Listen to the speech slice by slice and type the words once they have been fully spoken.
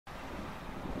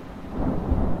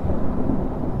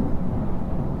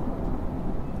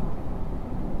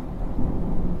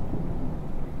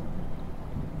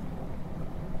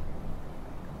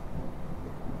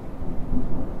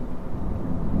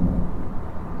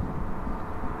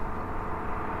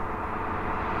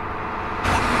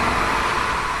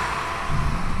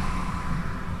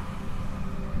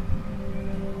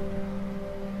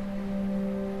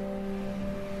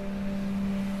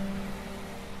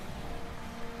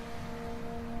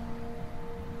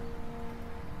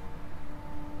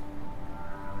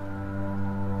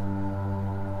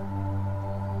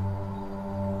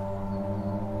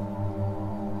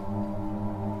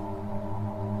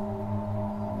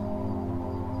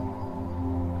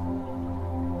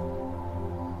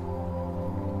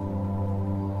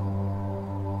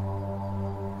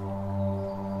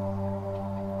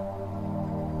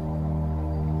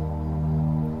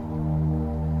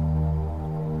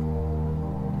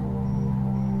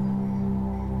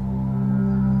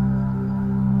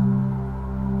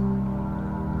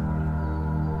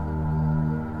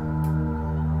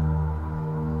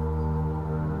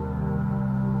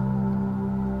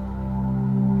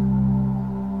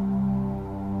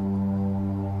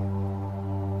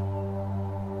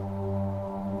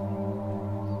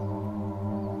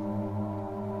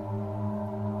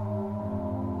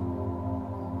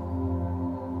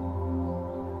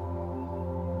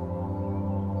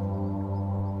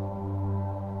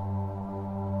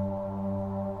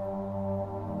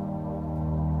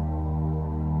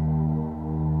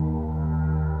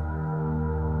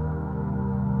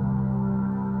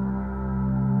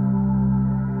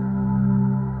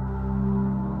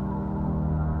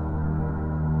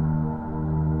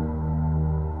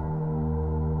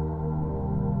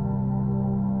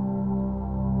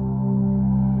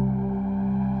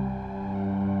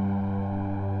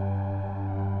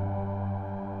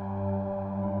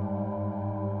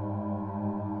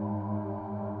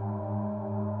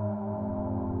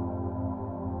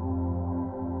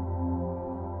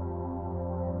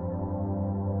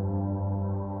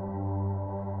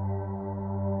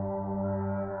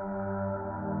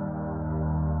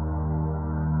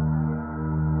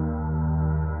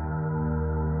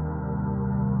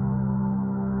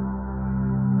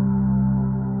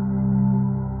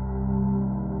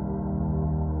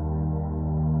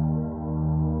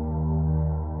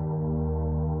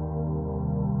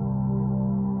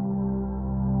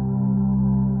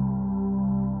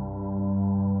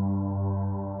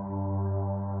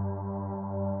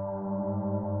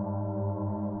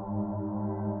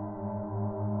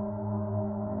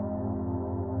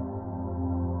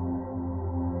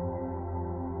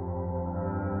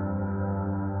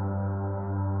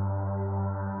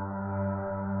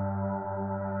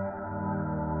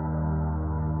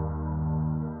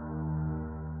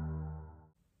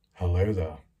Hello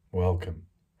there, welcome.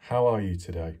 How are you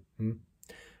today?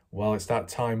 Well, it's that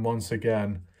time once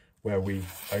again where we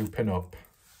open up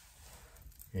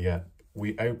the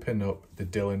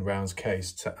Dylan Rounds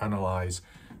case to analyse.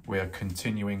 We are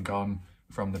continuing on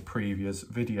from the previous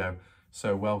video.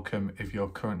 So welcome if you're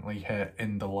currently here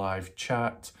in the live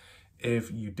chat.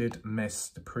 If you did miss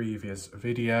the previous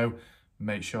video,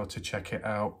 make sure to check it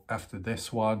out after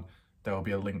this one. There will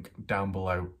be a link down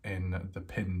below in the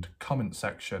pinned comment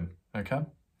section, okay?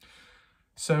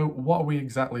 So what are we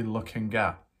exactly looking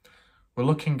at? We're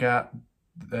looking at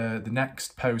the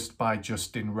next post by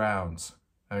Justin Rounds,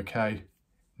 okay?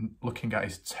 Looking at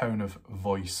his tone of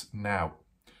voice now.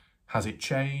 Has it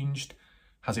changed?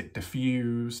 Has it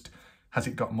diffused? Has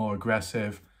it got more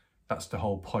aggressive? That's the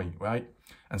whole point, right?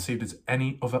 And see if there's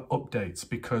any other updates,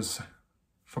 because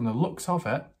from the looks of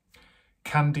it,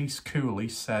 Candice Cooley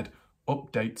said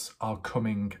updates are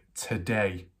coming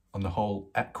today on the whole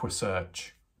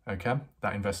EquuSearch, okay?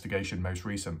 That investigation, most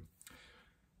recent.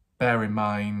 Bear in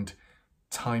mind,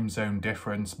 time zone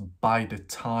difference. By the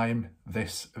time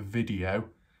this video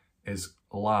is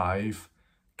live,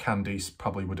 Candice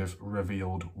probably would have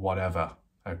revealed whatever,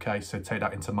 okay? So take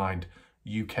that into mind.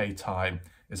 UK time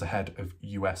is ahead of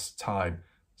US time.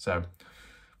 So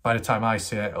by the time I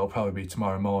see it, it'll probably be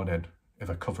tomorrow morning if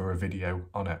I cover a video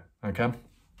on it, okay?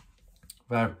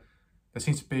 Now, there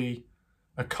seems to be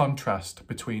a contrast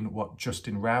between what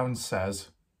Justin Rounds says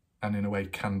and, in a way,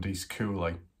 Candice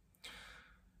Cooley.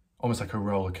 Almost like a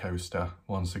roller coaster,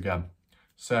 once again.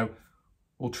 So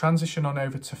we'll transition on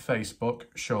over to Facebook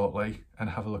shortly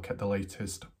and have a look at the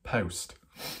latest post.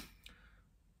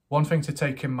 One thing to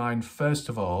take in mind, first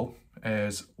of all,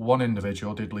 is one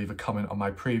individual did leave a comment on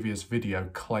my previous video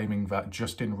claiming that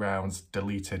Justin Rounds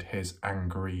deleted his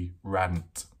angry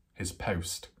rant, his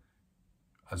post,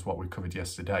 as what we covered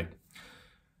yesterday.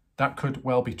 That could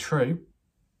well be true,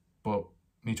 but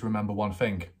need to remember one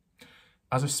thing.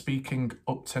 As of speaking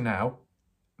up to now,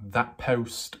 that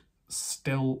post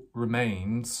still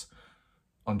remains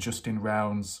on Justin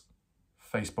Rounds'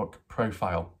 Facebook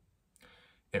profile.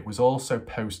 It was also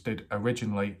posted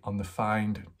originally on the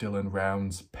Find Dylan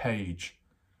Rounds page,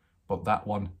 but that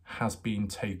one has been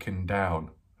taken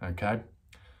down, okay?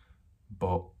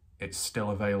 But it's still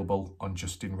available on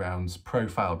Justin Rounds'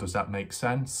 profile. Does that make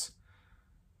sense?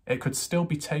 It could still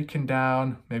be taken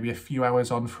down maybe a few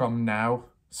hours on from now.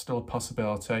 Still a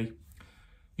possibility.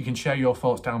 You can share your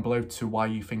thoughts down below to why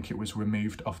you think it was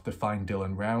removed off the Find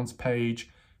Dylan Rounds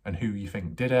page and who you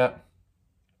think did it.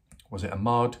 Was it a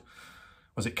mod?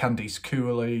 Was it Candice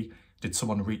Cooley? Did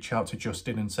someone reach out to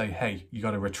Justin and say, hey, you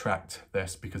got to retract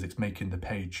this because it's making the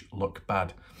page look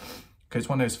bad? Because it's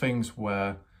one of those things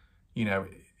where, you know,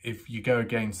 if you go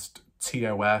against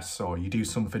TOS or you do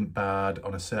something bad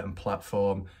on a certain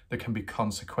platform, there can be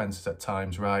consequences at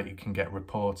times, right? You can get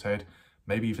reported.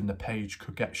 Maybe even the page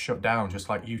could get shut down, just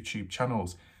like YouTube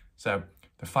channels. So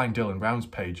the Find Dylan Rounds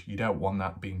page, you don't want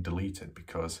that being deleted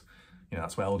because, you know,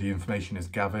 that's where all the information is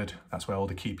gathered. That's where all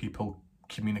the key people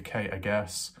communicate, I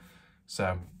guess.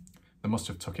 So they must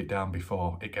have took it down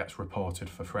before it gets reported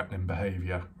for threatening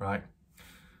behaviour, right?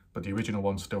 But the original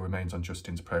one still remains on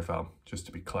Justin's profile, just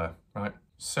to be clear, right?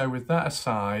 So with that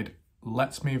aside,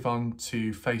 let's move on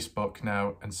to Facebook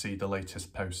now and see the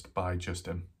latest post by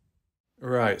Justin.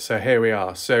 Right, so here we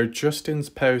are. So Justin's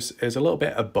post is a little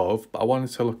bit above, but I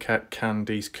wanted to look at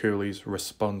Candice Cooley's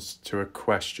response to a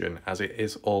question, as it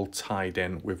is all tied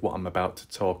in with what I'm about to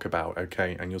talk about,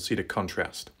 okay? And you'll see the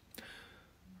contrast.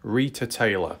 Rita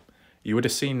Taylor. You would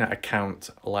have seen that account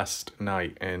last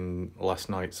night in last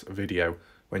night's video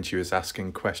when she was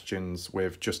asking questions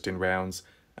with Justin Rounds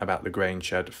about the grain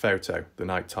shed photo, the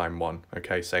nighttime one,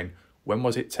 okay? Saying, when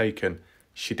was it taken?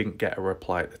 She didn't get a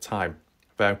reply at the time.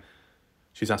 Though,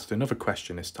 she's asked another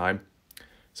question this time,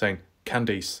 saying,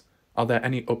 Candice, are there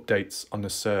any updates on the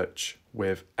search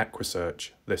with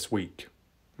EquuSearch this week?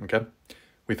 Okay,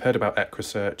 we've heard about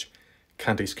EquuSearch.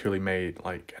 Candice Cooley made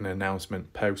like an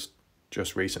announcement post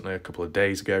just recently, a couple of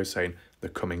days ago, saying they're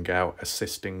coming out,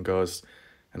 assisting us.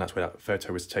 And that's where that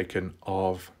photo was taken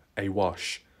of a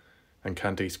wash. And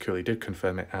Candice Cooley did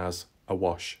confirm it as a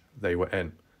wash they were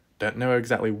in. Don't know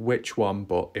exactly which one,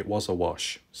 but it was a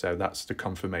wash. So that's the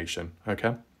confirmation,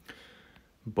 okay?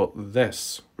 But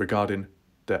this, regarding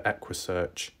the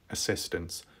EquuSearch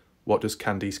assistance, what does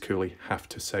Candice Cooley have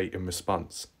to say in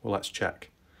response? Well, let's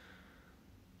check.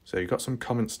 So you've got some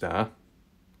comments there.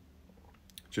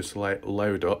 Just like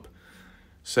load up.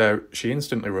 So she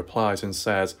instantly replies and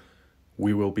says,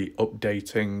 we will be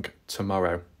updating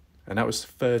tomorrow. And that was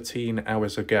 13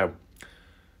 hours ago.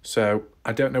 So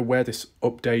I don't know where this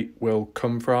update will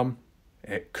come from.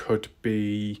 It could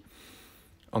be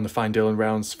on the Find Dylan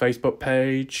Rounds Facebook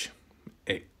page.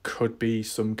 It could be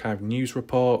some kind of news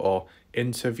report or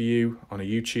interview on a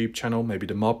YouTube channel, maybe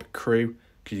the Mob Crew,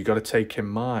 because you've got to take in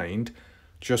mind,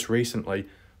 just recently,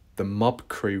 the Mob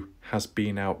Crew has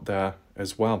been out there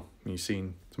as well. You've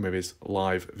seen some of his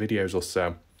live videos or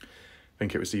so. I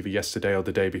think it was either yesterday or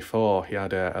the day before, he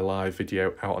had a live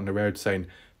video out on the road saying,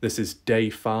 this is day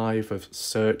 5 of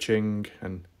searching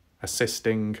and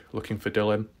assisting, looking for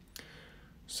Dylan.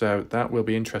 So that will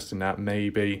be interesting, that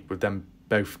maybe with them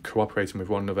both cooperating with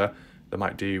one another, they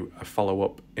might do a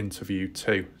follow-up interview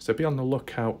too. So be on the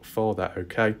lookout for that,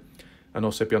 okay? And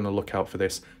also be on the lookout for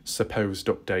this supposed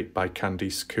update by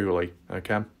Candice Cooley,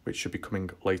 okay? Which should be coming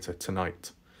later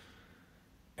tonight.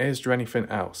 Is there anything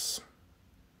else?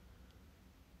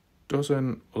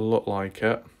 Doesn't look like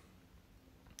it.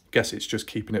 Guess it's just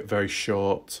keeping it very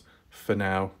short for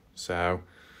now, so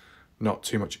not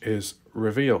too much is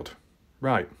revealed.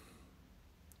 Right,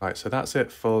 so that's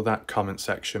it for that comment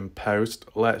section post.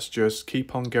 Let's just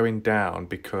keep on going down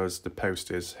because the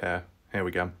post is here. Here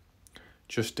we go.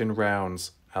 Justin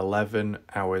Rounds, 11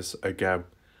 hours ago.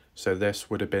 So this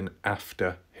would have been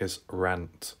after his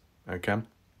rant, okay?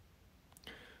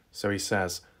 So he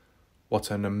says,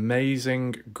 what an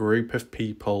amazing group of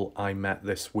people I met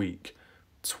this week.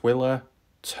 Twiller,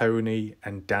 Tony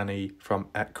and Danny from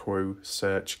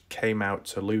EquuSearch came out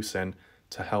to Lucin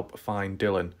to help find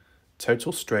Dylan.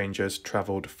 Total strangers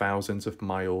travelled thousands of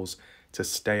miles to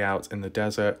stay out in the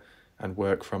desert and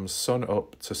work from sun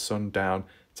up to sundown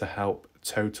to help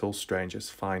total strangers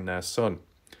find their son.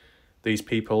 These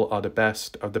people are the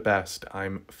best of the best.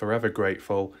 I'm forever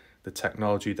grateful. The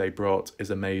technology they brought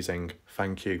is amazing.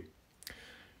 Thank you.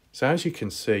 So as you can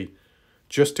see,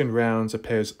 Justin Rounds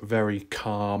appears very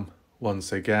calm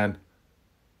once again.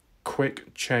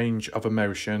 Quick change of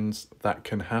emotions that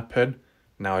can happen.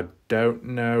 Now, I don't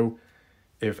know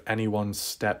if anyone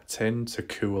stepped in to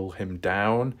cool him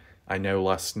down. I know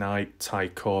last night Ty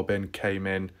Corbin came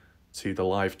in to the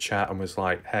live chat and was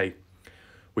like, hey,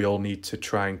 we all need to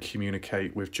try and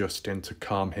communicate with Justin to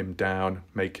calm him down,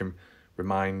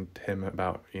 remind him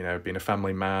about, being a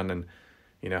family man and,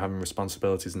 having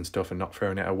responsibilities and stuff and not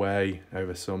throwing it away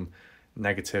over some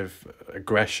negative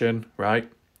aggression,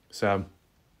 right? So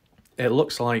it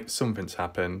looks like something's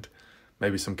happened.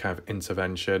 Maybe some kind of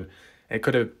intervention. It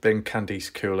could have been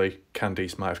Candice Cooley.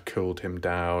 Candice might have cooled him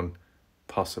down,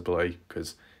 possibly,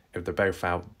 because if they're both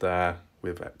out there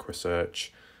with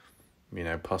EquuSearch,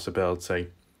 possibility.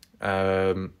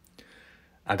 I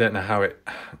don't know how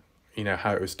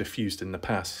it was diffused in the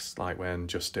past, like when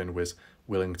Justin was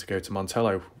willing to go to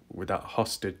Montello with that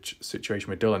hostage situation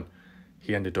with Dylan.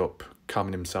 He ended up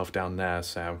calming himself down there,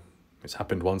 so it's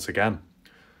happened once again.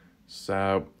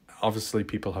 So obviously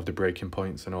people have the breaking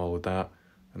points and all of that,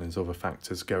 and there's other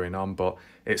factors going on, but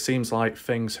it seems like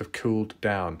things have cooled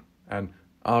down, and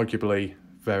arguably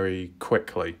very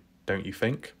quickly, don't you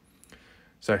think?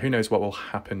 So who knows what will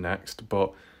happen next,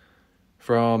 but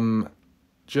from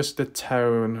just the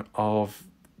tone of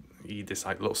this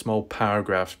little small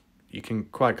paragraph, you can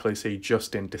quite clearly see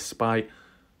Justin, despite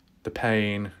the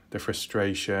pain, the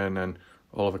frustration, and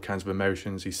all of the kinds of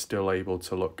emotions, he's still able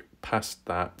to look past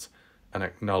that and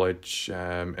acknowledge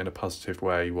in a positive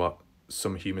way what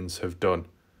some humans have done,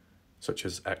 such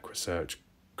as EquuSearch,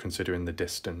 considering the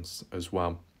distance as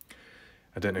well.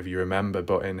 I don't know if you remember,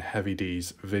 but in Heavy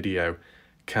D's video,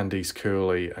 Candice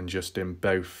Cooley and Justin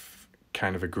both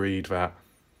kind of agreed that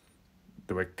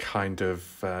they were kind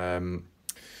of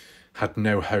had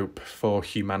no hope for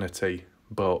humanity,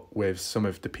 but with some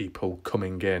of the people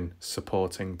coming in,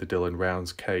 supporting the Dylan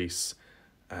Rounds case,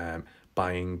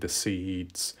 buying the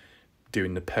seeds,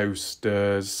 doing the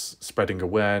posters, spreading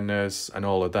awareness and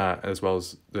all of that, as well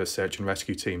as the search and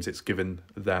rescue teams, it's given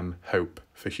them hope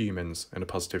for humans in a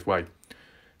positive way.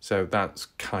 So that's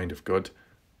kind of good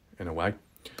in a way.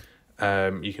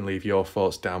 You can leave your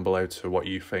thoughts down below to what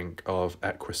you think of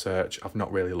EquuSearch. I've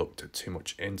not really looked too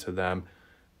much into them,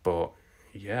 but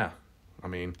yeah,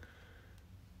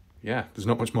 there's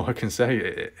not much more I can say.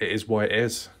 It is what it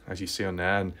is, as you see on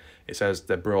there, and it says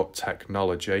they brought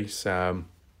technology, so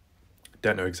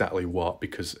don't know exactly what,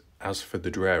 because as for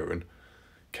the drone,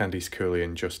 Candice Cooley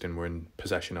and Justin were in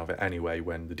possession of it anyway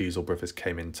when the Diesel brothers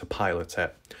came in to pilot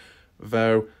it.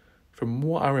 Though, from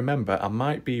what I remember, I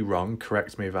might be wrong,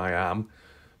 correct me if I am,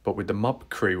 but with the Mob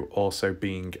Crew also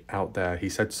being out there, he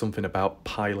said something about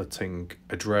piloting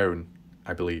a drone,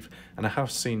 I believe. And I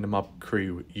have seen the Mob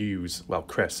Crew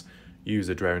Chris use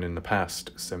a drone in the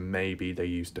past, so maybe they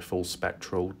used a full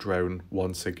spectral drone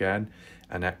once again,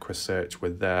 and EquuSearch were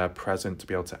there present to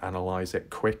be able to analyse it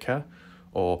quicker,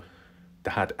 or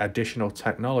They had additional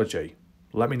technology.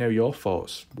 Let me know your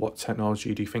thoughts. What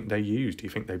technology do you think they used? Do you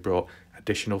think they brought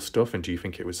additional stuff, and do you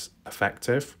think it was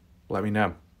effective? Let me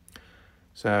know.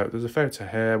 So there's a photo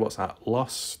here. What's that?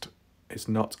 Lost is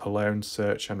not alone.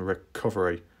 Search and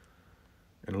recovery.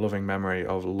 In loving memory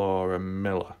of Laura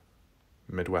Miller.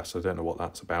 Midwest. I don't know what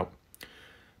that's about.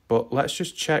 But let's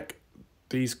just check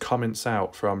these comments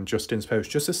out from Justin's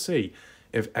post just to see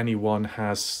if anyone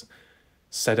has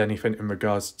said anything in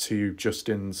regards to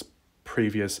Justin's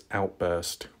previous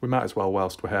outburst. We might as well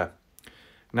whilst we're here.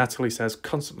 Natalie says,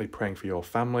 constantly praying for your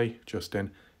family,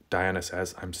 Justin. Diana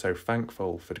says, I'm so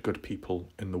thankful for the good people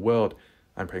in the world.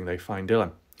 I'm praying they find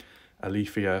Dylan.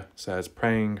 Alethea says,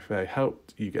 praying for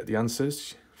help, you get the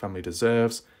answers. Family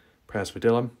deserves. Prayers for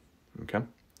Dylan. Okay.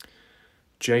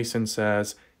 Jason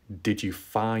says, did you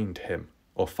find him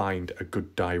or find a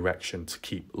good direction to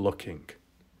keep looking?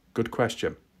 Good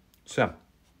question. So,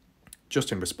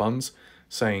 Justin responds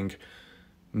saying,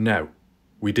 no,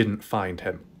 we didn't find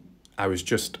him. I was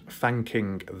just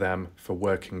thanking them for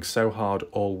working so hard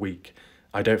all week.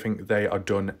 I don't think they are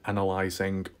done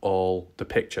analysing all the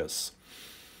pictures.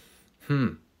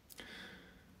 Bit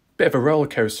of a roller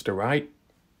coaster, right?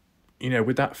 You know,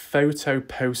 with that photo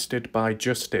posted by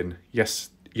Justin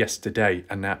yesterday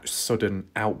and that sudden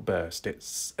outburst,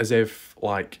 it's as if,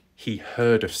 like, he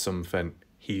heard of something,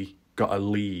 he got a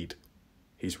lead,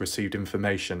 he's received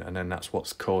information, and then that's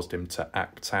what's caused him to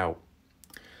act out.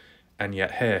 And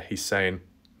yet here he's saying,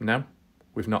 no,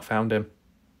 we've not found him.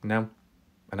 No.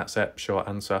 And that's it, short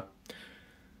answer.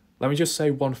 Let me just say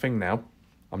one thing now.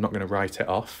 I'm not going to write it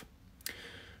off.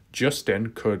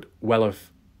 Justin could well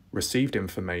have received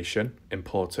information,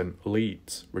 important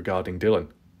leads regarding Dylan.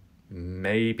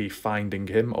 Maybe finding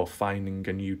him or finding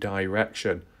a new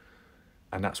direction.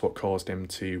 And that's what caused him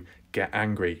to get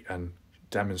angry and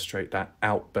demonstrate that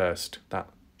outburst, that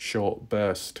short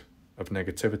burst of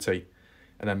negativity.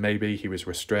 And then maybe he was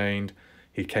restrained,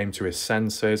 he came to his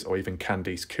senses, or even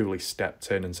Candice coolly stepped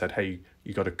in and said, hey,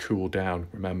 you got to cool down.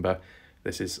 Remember,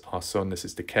 this is our son, this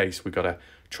is the case. We've got to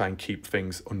try and keep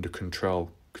things under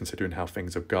control, considering how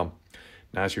things have gone.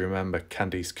 Now, as you remember,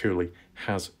 Candice Cooley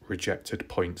has rejected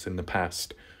points in the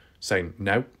past, saying,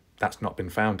 no, that's not been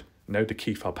found. No, the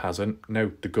key fob hasn't.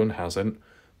 No, the gun hasn't.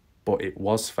 But it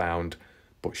was found,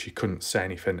 but she couldn't say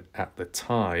anything at the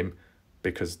time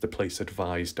because the police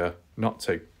advised her not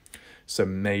to. So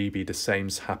maybe the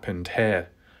same's happened here.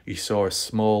 You saw a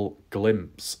small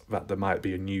glimpse that there might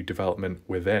be a new development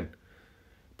within,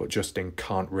 but Justin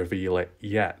can't reveal it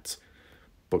yet.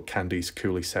 But Candice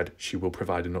Cooley said she will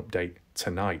provide an update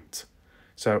tonight.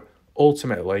 So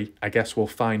ultimately, I guess we'll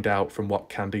find out from what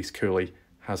Candice Cooley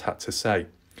has had to say.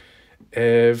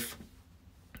 If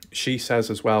she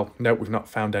says as well, no, we've not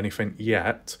found anything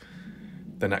yet,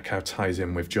 then that kind of ties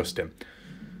in with Justin.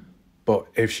 But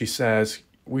if she says,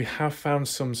 we have found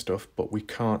some stuff, but we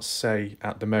can't say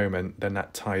at the moment, then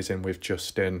that ties in with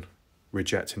Justin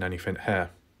rejecting anything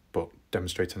here, but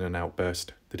demonstrating an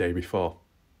outburst the day before.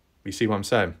 You see what I'm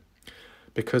saying?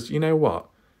 Because you know what?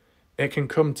 It can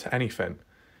come to anything.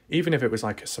 Even if it was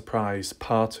like a surprise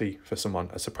party for someone,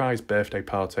 a surprise birthday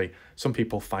party, some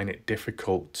people find it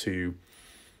difficult to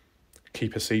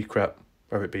keep a secret,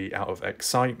 whether it be out of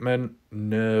excitement,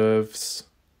 nerves,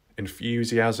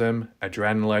 enthusiasm,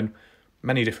 adrenaline,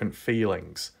 many different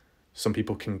feelings. Some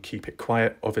people can keep it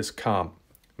quiet, others can't.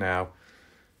 Now,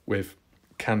 with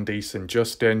Candice and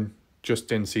Justin,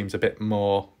 Justin seems a bit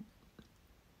more,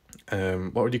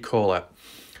 what would you call it?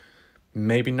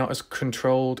 Maybe not as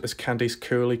controlled as Candice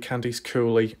Cooley. Candice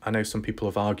Cooley, I know some people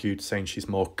have argued saying she's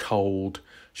more cold,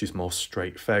 she's more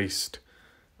straight-faced.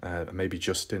 Maybe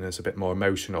Justin is a bit more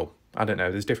emotional. I don't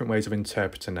know, there's different ways of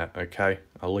interpreting it, okay?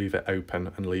 I'll leave it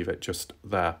open and leave it just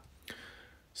there.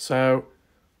 So,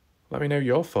 let me know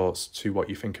your thoughts to what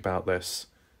you think about this.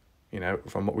 You know,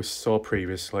 from what we saw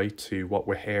previously to what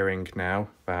we're hearing now,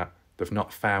 that they've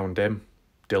not found him,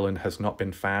 Dylan has not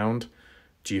been found.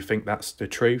 Do you think that's the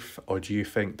truth, or do you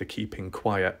think they're keeping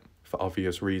quiet for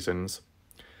obvious reasons?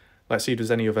 Let's see if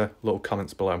there's any other little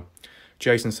comments below.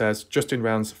 Jason says, Justin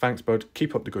Rounds, thanks bud,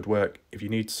 keep up the good work. If you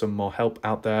need some more help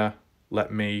out there,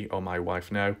 let me or my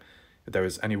wife know. If there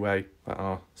is any way that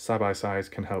our side-by-sides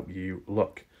can help you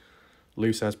look.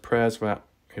 Lou says, prayers that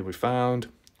he'll be found.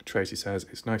 Tracy says,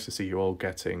 it's nice to see you all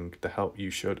getting the help you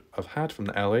should have had from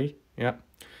the LE. Yeah.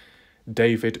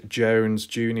 David Jones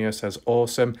Jr. says,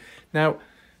 awesome. Now,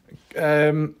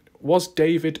 was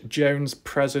David Jones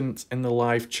present in the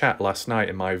live chat last night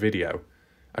in my video?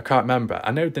 I can't remember.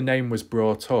 I know the name was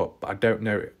brought up, but I don't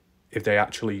know if they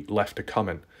actually left a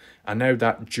comment. I know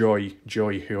that Joy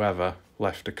whoever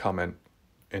left a comment.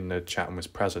 in the chat and was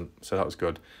present, so that was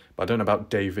good. But I don't know about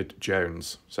David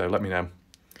Jones, so let me know.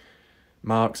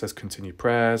 Mark says continue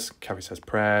prayers. Carrie says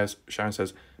prayers. Sharon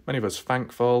says many of us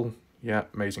thankful. Yeah,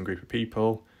 amazing group of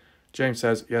people. James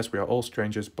says, yes, we are all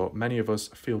strangers, but many of us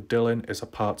feel Dylan is a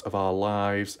part of our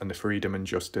lives and the freedom and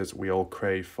justice we all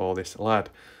crave for this lad.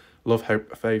 Love,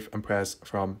 hope, faith and prayers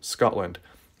from Scotland.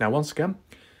 Now, once again,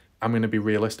 I'm going to be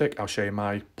realistic. I'll show you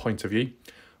my point of view.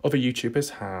 Other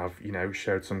YouTubers have, you know,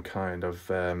 showed some kind of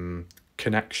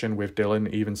connection with Dylan,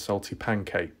 even Salty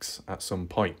Pancakes at some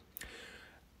point.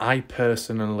 I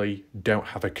personally don't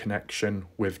have a connection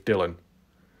with Dylan.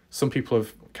 Some people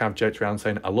have kind of joked around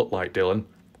saying I look like Dylan,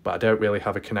 but I don't really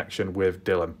have a connection with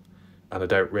Dylan. And I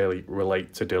don't really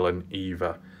relate to Dylan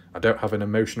either. I don't have an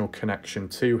emotional connection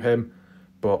to him,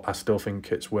 but I still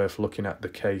think it's worth looking at the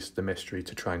case, the mystery,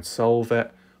 to try and solve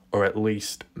it, or at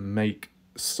least make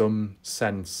some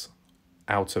sense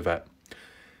out of it.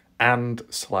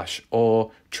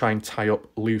 And/or try and tie up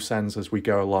loose ends as we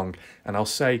go along. And I'll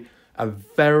say a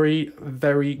very,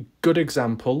 very good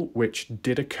example, which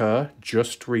did occur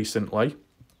just recently,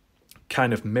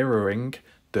 kind of mirroring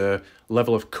the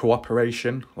level of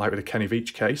cooperation, like with the Kenny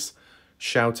Veach case.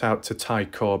 Shout out to Ty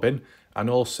Corbin, and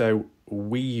also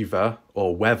Weaver,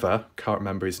 or Weather, can't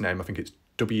remember his name, I think it's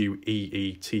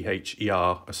Weether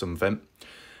or something,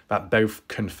 that both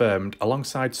confirmed,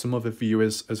 alongside some other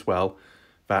viewers as well,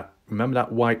 that, remember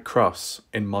that white cross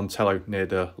in Montello near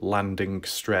the landing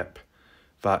strip,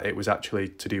 that it was actually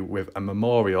to do with a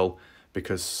memorial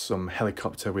because some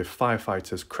helicopter with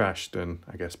firefighters crashed and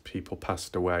I guess people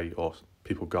passed away or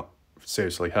people got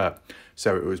seriously hurt.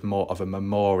 So it was more of a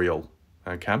memorial,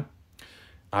 okay?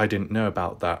 I didn't know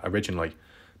about that originally,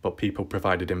 but people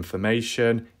provided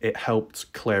information. It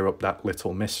helped clear up that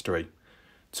little mystery.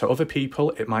 To other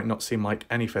people, it might not seem like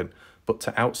anything, but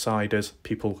to outsiders,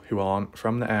 people who aren't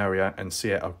from the area and see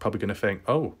it are probably going to think,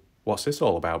 oh, what's this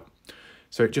all about?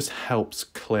 So it just helps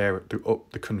clear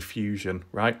up the confusion,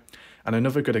 right? And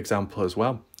another good example as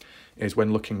well is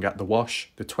when looking at the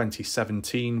wash, the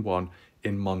 2017 one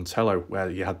in Montello, where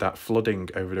you had that flooding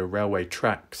over the railway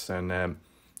tracks and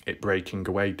it breaking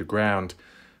away the ground.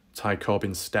 Ty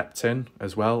Corbin stepped in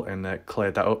as well and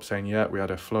cleared that up, saying, yeah, we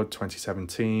had a flood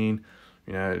 2017,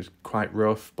 you know, it was quite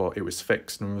rough, but it was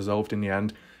fixed and resolved in the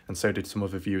end. And so did some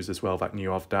other viewers as well that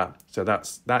knew of that. So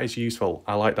that is useful.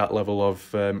 I like that level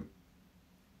of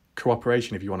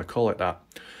cooperation, if you want to call it that.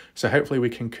 So hopefully we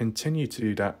can continue to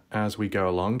do that as we go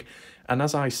along. And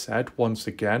as I said, once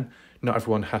again, not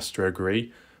everyone has to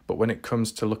agree, but when it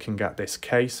comes to looking at this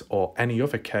case or any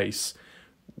other case,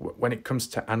 when it comes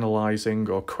to analysing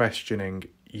or questioning,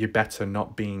 you're better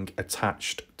not being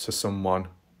attached to someone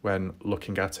when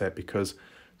looking at it, because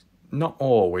not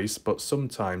always, but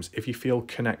sometimes if you feel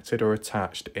connected or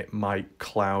attached, it might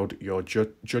cloud your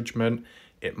judgment,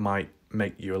 it might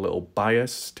make you a little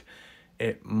biased,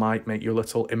 it might make you a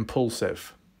little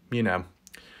impulsive, you know.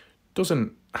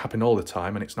 Doesn't happen all the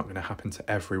time and it's not going to happen to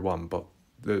everyone, but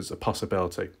there's a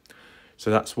possibility.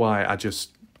 So that's why I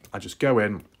just go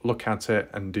in, look at it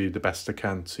and do the best I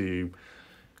can to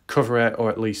cover it, or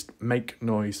at least make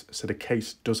noise so the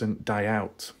case doesn't die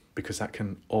out, because that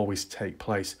can always take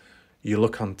place. You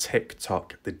look on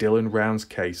TikTok, the Dylan Rounds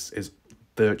case is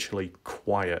virtually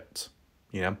quiet,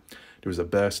 you know. There was a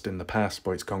burst in the past,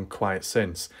 but it's gone quiet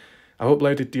since. I've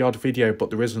uploaded the odd video,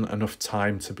 but there isn't enough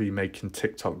time to be making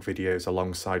TikTok videos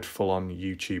alongside full-on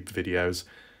YouTube videos.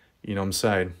 You know what I'm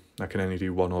saying? I can only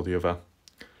do one or the other.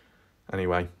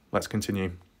 Anyway, let's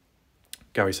continue.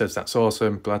 Gary says, that's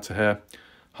awesome, glad to hear.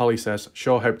 Holly says,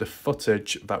 sure hope the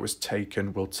footage that was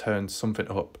taken will turn something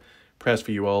up. Prayers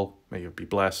for you all. May you be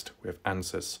blessed with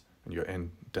answers and you're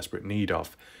in desperate need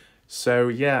of. So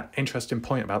yeah, interesting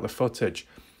point about the footage.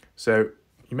 So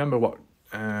you remember what,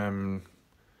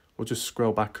 we'll just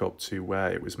scroll back up to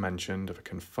where it was mentioned, if I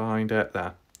can find it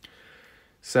there.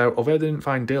 So although they didn't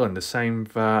find Dylan, they're saying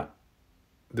that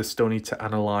they still need to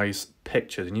analyse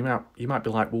pictures. And you might be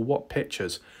like, well, what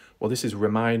pictures? Well, this is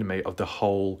reminding me of the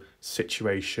whole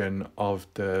situation of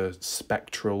the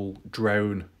spectral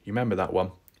drone. You remember that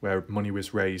one, where money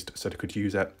was raised so they could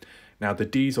use it. Now, the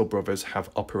Diesel brothers have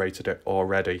operated it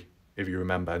already, if you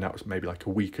remember, and that was maybe like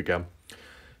a week ago.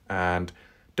 And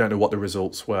don't know what the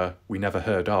results were. We never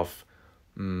heard of.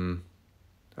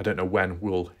 I don't know when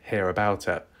we'll hear about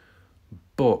it.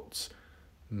 But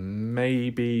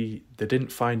maybe they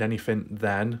didn't find anything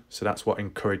then, so that's what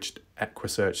encouraged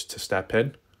EquuSearch to step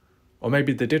in. Or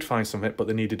maybe they did find something, but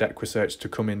they needed EquuSearch to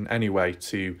come in anyway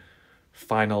to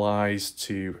finalise,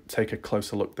 to take a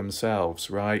closer look themselves,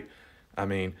 right? I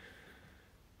mean,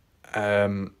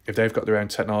 if they've got their own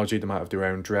technology, they might have their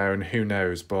own drone, who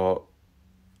knows? But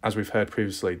as we've heard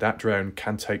previously, that drone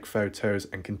can take photos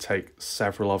and can take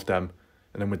several of them.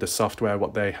 And then with the software,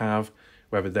 what they have,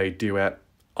 whether they do it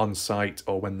on site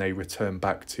or when they return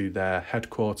back to their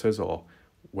headquarters or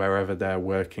wherever they're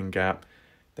working at,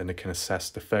 then they can assess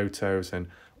the photos and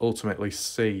ultimately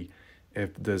see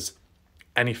if there's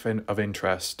anything of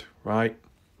interest, right?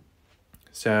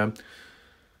 So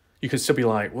you could still be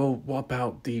like, well, what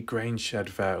about the grain shed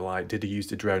though? Like, did he use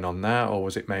the drone on that, or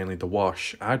was it mainly the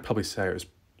wash? I'd probably say it was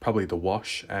probably the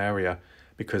wash area,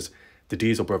 because the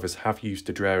Diesel brothers have used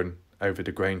the drone over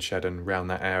the grain shed and around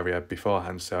that area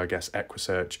beforehand. So I guess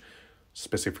EquuSearch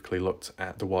specifically looked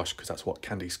at the wash because that's what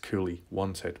Candice Cooley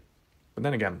wanted. But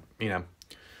then again, you know,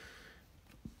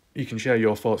 you can share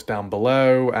your thoughts down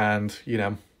below, and, you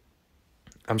know,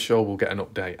 I'm sure we'll get an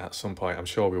update at some point. I'm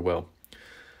sure we will.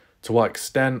 To what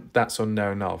extent, that's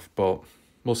unknown of, but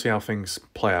we'll see how things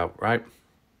play out, right?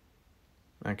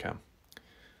 Okay.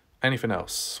 Anything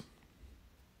else?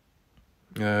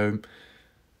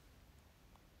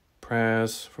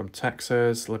 Prayers from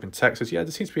Texas, live in Texas. Yeah,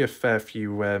 there seems to be a fair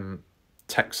few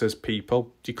Texas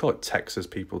people. Do you call it Texas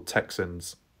people?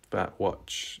 Texans that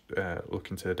watch,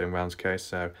 look into the Doing Rounds case.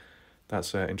 So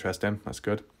that's interesting. That's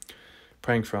good.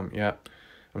 Praying from, yeah.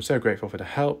 I'm so grateful for the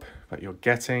help that you're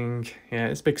getting. Yeah,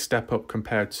 it's a big step up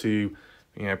compared to,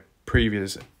 you know,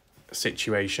 previous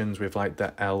situations with like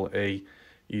the LE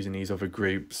using these other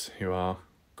groups who are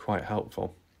quite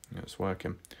helpful. Yeah, it's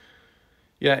working.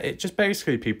 Yeah, it just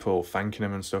basically people thanking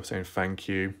him and stuff, saying thank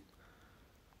you.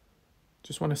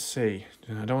 Just want to see.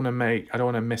 I don't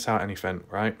want to miss out anything,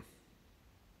 right?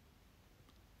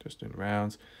 Just in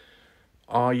rounds.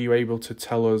 Are you able to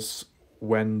tell us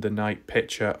when the night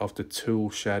picture of the tool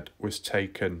shed was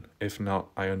taken? If not,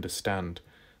 I understand.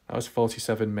 That was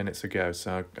 47 minutes ago,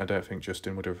 so I don't think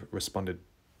Justin would have responded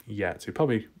yet. So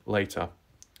probably later.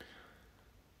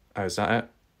 Oh, is that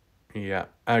it? Yeah,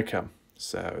 okay.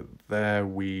 So there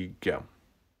we go.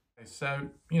 So,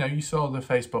 you know, you saw the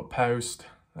Facebook post,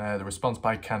 the response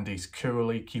by Candice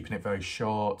Cooley, keeping it very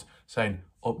short, saying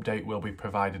update will be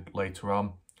provided later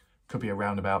on. Could be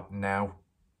around about now,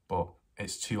 but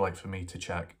it's too late for me to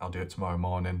check. I'll do it tomorrow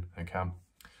morning, okay?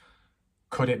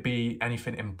 Could it be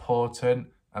anything important?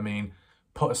 I mean,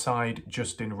 put aside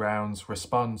Justin Round's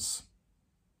response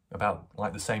about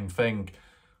like the same thing.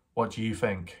 What do you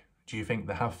think? Do you think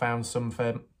they have found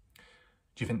something?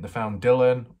 Do you think they found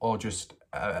Dylan, or just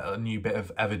a new bit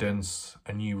of evidence,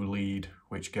 a new lead,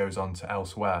 which goes on to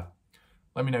elsewhere?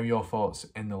 Let me know your thoughts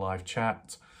in the live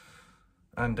chat.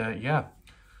 And yeah,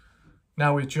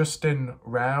 now with Justin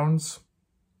Rounds,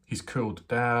 he's cooled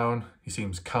down. He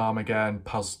seems calm again,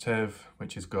 positive,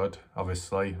 which is good,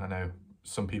 obviously. I know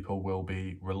some people will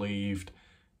be relieved.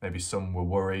 Maybe some were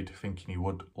worried, thinking he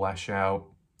would lash out,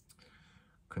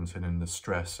 considering the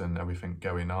stress and everything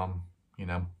going on, you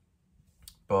know.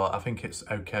 But I think it's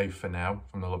okay for now,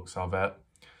 from the looks of it.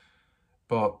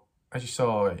 But as you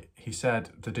saw, he said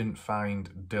they didn't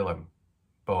find Dylan,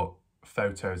 but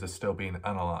photos are still being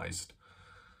analysed.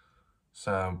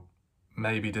 So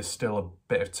maybe there's still a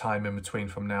bit of time in between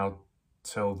from now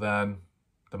till then.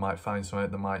 They might find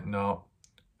something, they might not.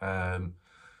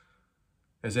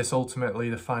 Is this ultimately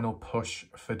the final push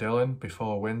for Dylan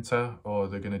before winter, or are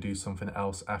they going to do something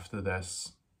else after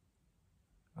this?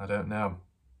 I don't know.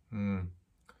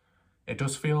 It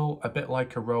does feel a bit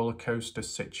like a roller coaster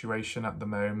situation at the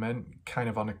moment, kind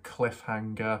of on a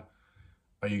cliffhanger.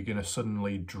 Are you going to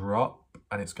suddenly drop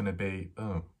and it's going to be,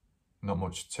 oh, not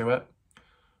much to it?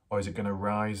 Or is it going to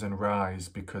rise and rise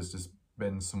because there's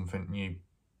been something new?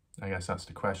 I guess that's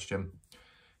the question.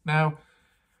 Now,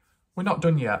 we're not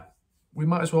done yet. We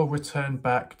might as well return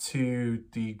back to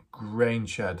the grain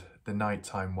shed, the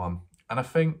nighttime one. And I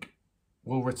think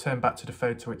we'll return back to the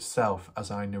photo itself as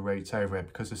I narrate over it,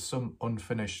 because there's some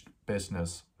unfinished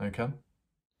business, okay?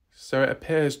 So it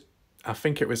appears, I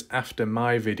think it was after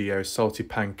my video, Salty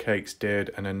Pancakes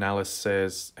did an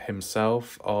analysis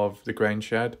himself of the grain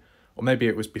shed. Or maybe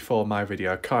it was before my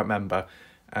video, I can't remember.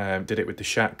 Did it with the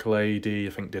Shack Lady, I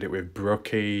think did it with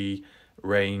Brookie,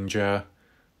 Ranger,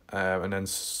 and then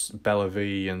Bella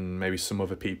V and maybe some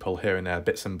other people here and there,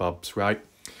 bits and bobs, right?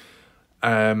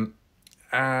 And,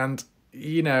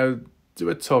 you know, they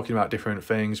were talking about different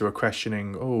things, they were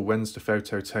questioning, oh, when's the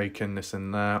photo taken, this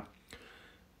and that.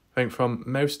 I think from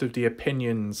most of the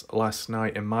opinions last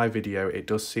night in my video, it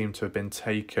does seem to have been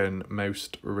taken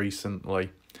most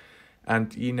recently.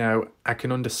 And, you know, I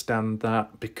can understand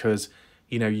that because,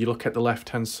 you know, you look at the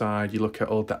left-hand side, you look at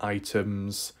all the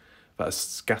items that are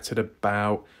scattered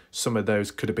about. Some of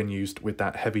those could have been used with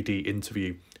that Heavy D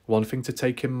interview. One thing to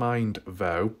take in mind,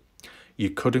 though,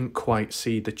 you couldn't quite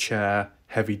see the chair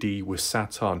Heavy D was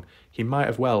sat on. He might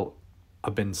have well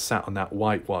have been sat on that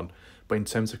white one. But in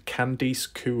terms of Candice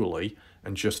Cooley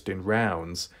and Justin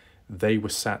Rounds, they were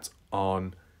sat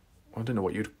on, I don't know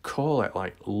what you'd call it,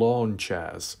 like lawn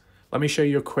chairs. Let me show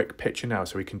you a quick picture now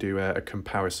so we can do a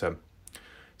comparison.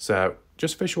 So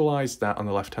just visualize that on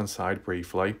the left-hand side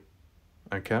briefly.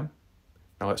 Okay.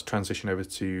 Now let's transition over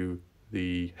to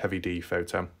the Heavy D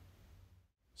photo.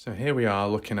 So here we are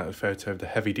looking at the photo of the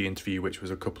Heavy D interview, which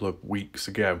was a couple of weeks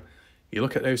ago. You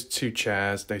look at those two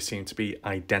chairs, they seem to be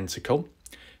identical.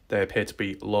 They appear to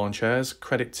be lawn chairs.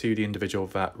 Credit to the individual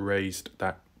that raised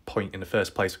that point in the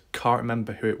first place. Can't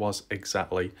remember who it was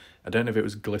exactly. I don't know if it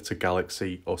was Glitter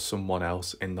Galaxy or someone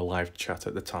else in the live chat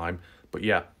at the time. But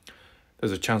yeah,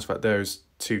 there's a chance that those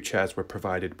two chairs were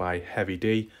provided by Heavy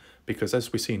D, because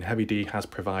as we've seen, Heavy D has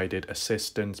provided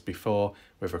assistance before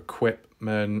with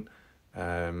equipment,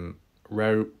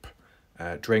 rope,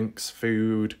 drinks,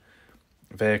 food,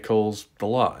 vehicles, the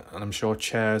lot. And I'm sure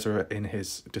chairs are in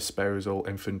his disposal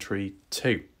inventory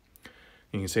too.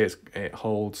 You can see it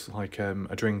holds like a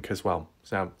drink as well.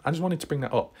 So I just wanted to bring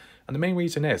that up. And the main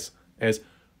reason is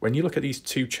when you look at these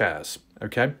two chairs,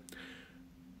 okay,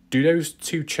 do those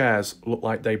two chairs look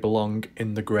like they belong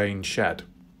in the grain shed?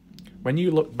 When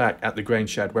you look back at the grain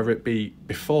shed, whether it be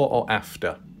before or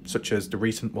after, such as the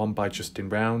recent one by Justin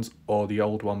Rounds or the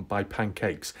old one by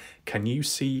Pancakes, can you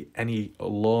see any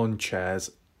lawn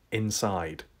chairs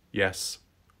inside? Yes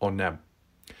or no?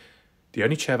 The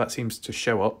only chair that seems to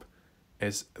show up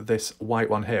is this white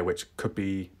one here, which could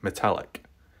be metallic,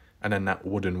 and then that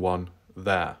wooden one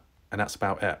there, and that's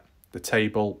about it. The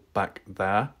table back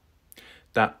there,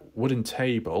 that wooden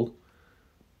table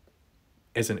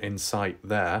isn't in sight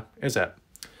there, is it?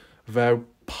 Though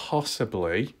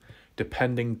possibly,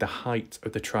 depending the height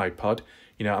of the tripod,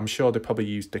 you know, I'm sure they probably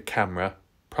used a camera,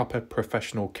 proper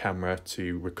professional camera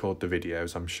to record the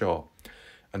videos, I'm sure.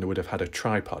 And they would have had a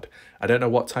tripod. I don't know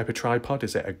what type of tripod.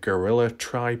 Is it a gorilla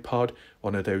tripod?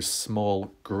 One of those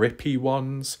small grippy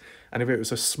ones? And if it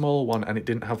was a small one and it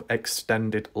didn't have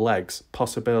extended legs,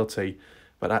 possibility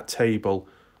that that table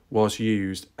was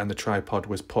used and the tripod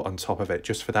was put on top of it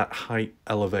just for that height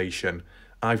elevation.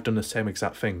 I've done the same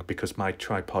exact thing because my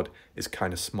tripod is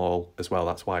kind of small as well.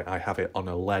 That's why I have it on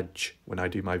a ledge when I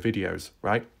do my videos,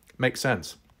 right? Makes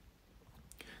sense.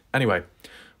 Anyway,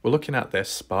 we're looking at this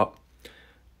spot.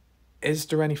 Is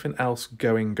there anything else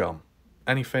going on?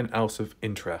 Anything else of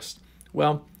interest?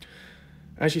 Well,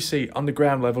 as you see, on the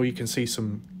ground level, you can see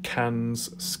some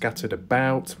cans scattered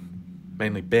about,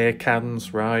 mainly beer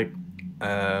cans, right?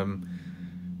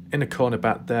 In the corner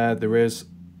back there, there is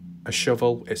a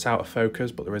shovel. It's out of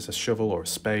focus, but there is a shovel or a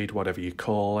spade, whatever you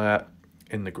call it,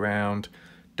 in the ground.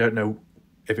 Don't know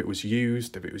if it was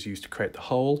used to create the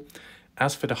hole.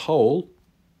 As for the hole,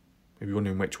 if you're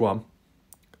wondering which one,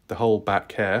 the hole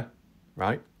back here,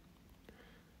 right?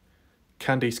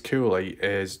 Candice Cooley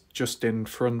is just in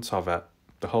front of it.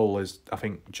 The hole is, I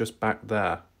think, just back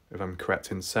there, if I'm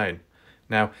correct in saying.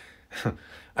 Now,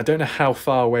 I don't know how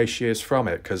far away she is from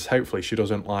it, because hopefully she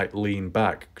doesn't, like, lean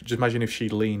back. Just imagine if she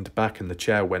leaned back and the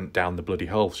chair went down the bloody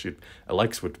hole. Her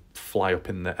legs would fly up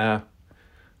in the air.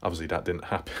 Obviously, that didn't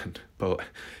happen, but it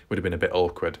would have been a bit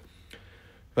awkward.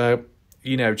 But,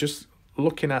 you know, just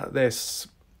looking at this,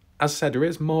 as I said, there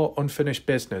is more unfinished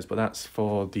business, but that's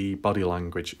for the body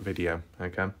language video,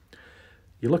 okay?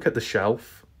 You look at the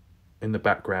shelf in the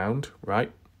background,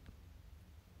 right?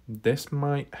 This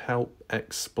might help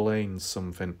explain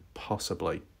something,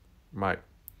 possibly. Right.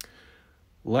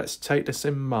 Let's take this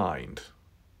in mind.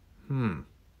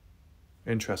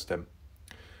 Interesting.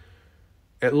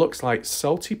 It looks like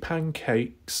Salty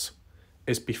Pancakes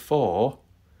is before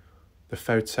the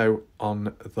photo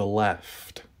on the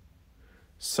left.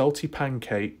 Salty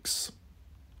Pancakes,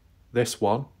 this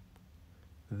one,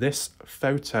 this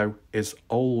photo is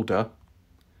older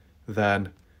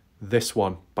than this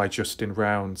one by Justin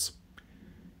Rounds.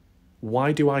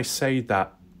 Why do I say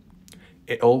that?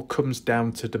 It all comes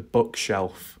down to the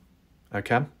bookshelf,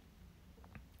 okay?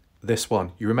 This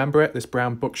one, you remember it, this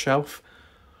brown bookshelf?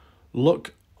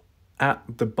 Look at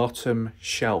the bottom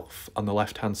shelf on the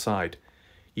left-hand side.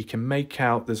 You can make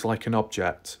out there's like an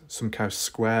object, some kind of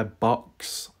square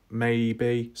box,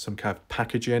 maybe, some kind of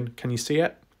packaging. Can you see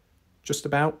it? Just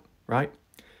about, right?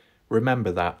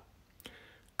 Remember that.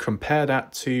 Compare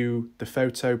that to the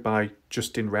photo by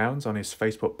Justin Rounds on his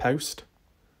Facebook post.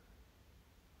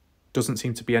 Doesn't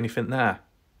seem to be anything there.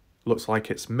 Looks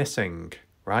like it's missing,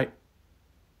 right?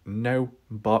 No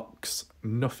box,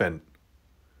 nothing.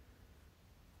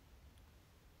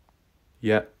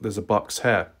 Yeah, there's a box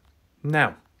here.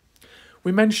 Now,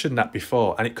 we mentioned that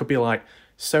before, and it could be like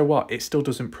So what? It still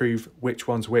doesn't prove which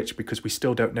one's which because we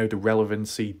still don't know the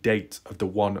relevancy date of the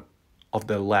one of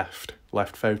the left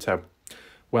photo.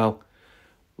 Well,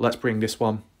 let's bring this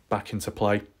one back into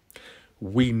play.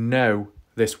 We know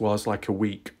this was like a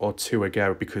week or two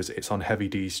ago because it's on Heavy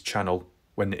D's channel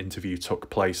when the interview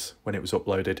took place, when it was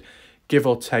uploaded. Give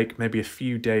or take maybe a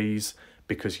few days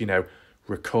because, you know,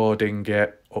 recording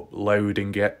it,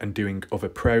 uploading it and doing other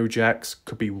projects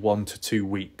could be 1 to 2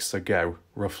 weeks ago,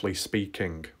 roughly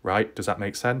speaking, right? Does that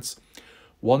make sense?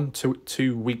 1 to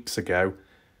 2 weeks ago,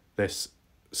 this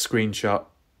screenshot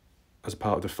as a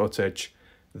part of the footage,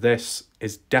 this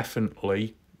is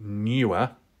definitely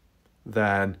newer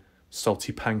than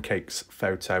Salty Pancakes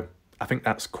photo. I think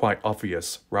that's quite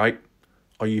obvious, right?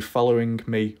 Are you following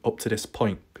me up to this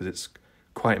point? Because it's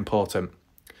quite important.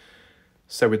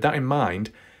 So with that in mind,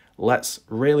 let's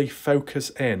really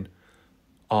focus in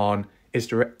on, is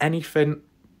there anything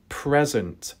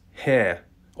present here?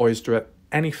 Or is there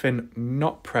anything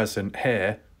not present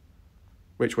here,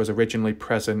 which was originally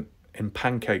present in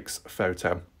Pancake's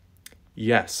photo?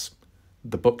 Yes,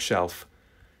 the bookshelf.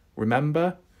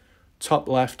 Remember, top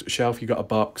left shelf, you got a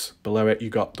box. Below it, you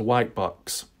got the white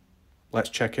box. Let's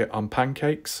check it on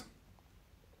Pancake's.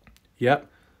 Yep,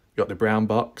 you got the brown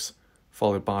box,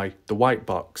 followed by the white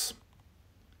box.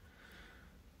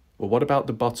 Well, what about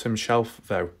the bottom shelf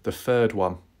though, the third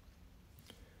one?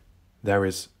 There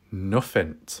is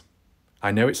nothing.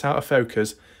 I know it's out of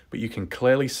focus, but you can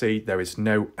clearly see there is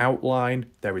no outline,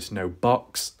 there is no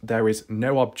box, there is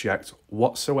no object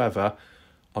whatsoever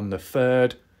on the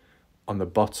third, on the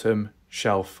bottom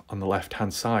shelf on the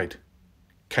left-hand side.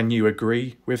 Can you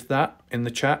agree with that in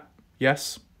the chat?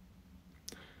 Yes?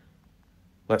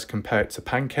 Let's compare it to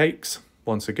Pancakes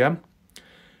once again.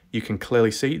 You can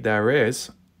clearly see there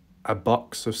is a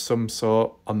box of some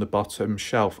sort on the bottom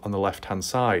shelf on the left-hand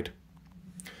side.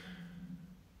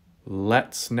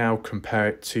 Let's now compare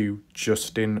it to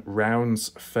Justin Round's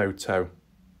photo,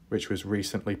 which was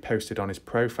recently posted on his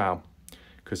profile,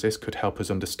 because this could help us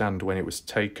understand when it was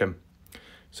taken.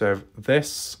 So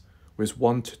this was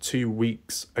 1 to 2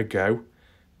 weeks ago,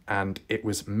 and it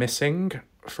was missing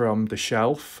from the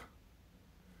shelf.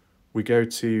 We go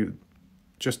to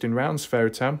Justin Round's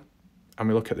photo, and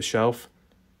we look at the shelf.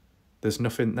 There's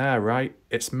nothing there, right?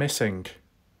 It's missing.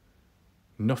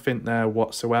 Nothing there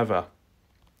whatsoever.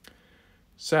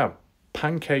 So,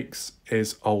 Pancakes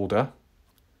is older,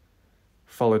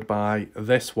 followed by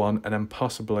this one, and then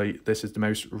possibly this is the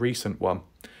most recent one.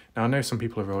 Now, I know some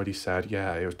people have already said,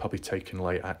 yeah, it was probably taken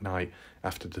late at night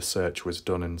after the search was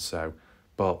done and so,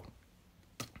 but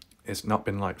it's not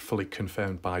been like fully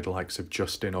confirmed by the likes of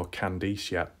Justin or Candice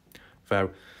yet.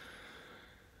 Though,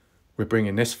 we're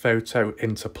bringing this photo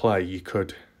into play, you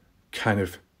could kind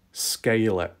of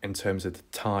scale it in terms of the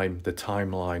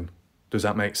timeline. Does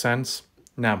that make sense?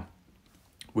 Now,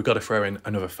 we've got to throw in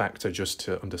another factor just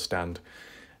to understand,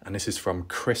 and this is from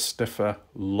Christopher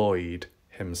Lloyd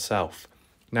himself.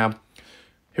 Now,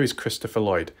 who is Christopher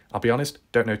Lloyd? I'll be honest,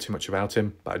 don't know too much about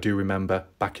him, but I do remember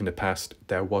back in the past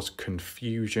there was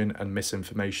confusion and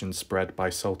misinformation spread by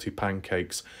Salty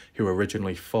Pancakes, who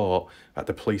originally thought that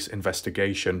the police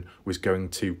investigation was going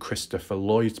to Christopher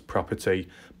Lloyd's property,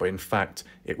 but in fact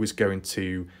it was going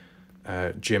to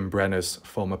Jim Brenner's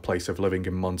former place of living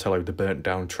in Montello, the burnt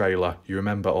down trailer. You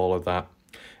remember all of that?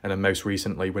 And then most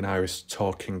recently when I was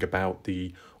talking about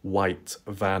the white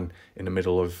van in the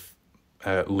middle of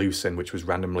Lucin, which was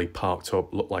randomly parked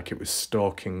up, looked like it was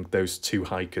stalking those two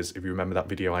hikers, if you remember that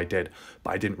video I did, but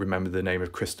I didn't remember the name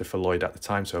of Christopher Lloyd at the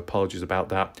time, so apologies about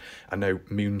that. I know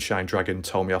Moonshine Dragon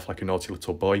told me off like a naughty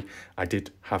little boy. I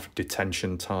did have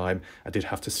detention time, I did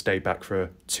have to stay back for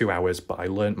 2 hours, but I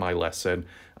learnt my lesson,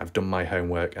 I've done my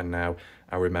homework, and now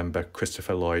I remember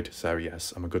Christopher Lloyd, so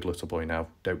yes, I'm a good little boy now,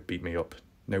 don't beat me up.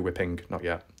 No whipping, not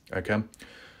yet, okay?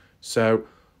 So,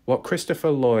 what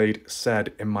Christopher Lloyd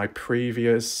said in my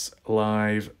previous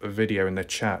live video in the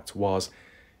chat was,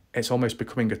 it's almost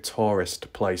becoming a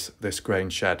tourist place, this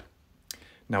grain shed.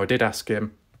 Now, I did ask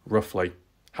him, roughly,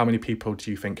 how many people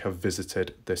do you think have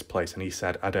visited this place? And he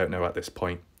said, I don't know at this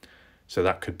point. So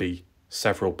that could be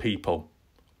several people.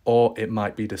 Or it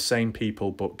might be the same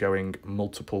people, but going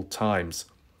multiple times.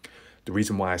 The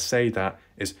reason why I say that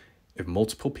is, if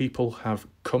multiple people have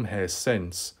come here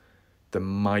since, they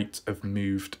might have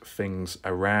moved things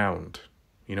around.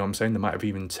 You know what I'm saying? They might have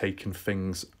even taken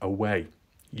things away.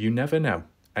 You never know.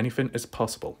 Anything is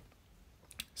possible.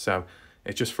 So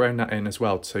it's just throwing that in as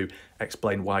well to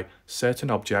explain why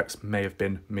certain objects may have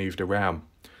been moved around.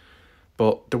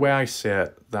 But the way I see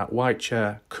it, that white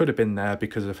chair could have been there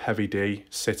because of Heavy D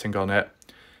sitting on it.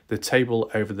 The table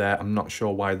over there, I'm not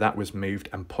sure why that was moved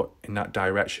and put in that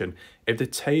direction. If the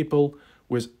table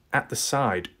was at the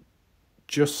side,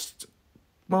 just,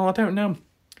 well, I don't know.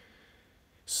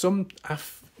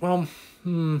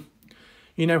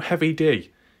 You know, Heavy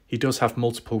D, he does have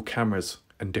multiple cameras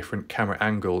and different camera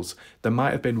angles. There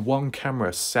might have been one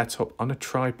camera set up on a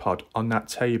tripod on that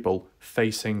table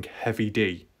facing Heavy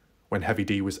D when Heavy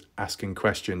D was asking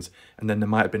questions. And then there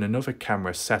might have been another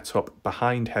camera set up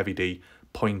behind Heavy D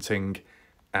pointing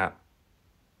at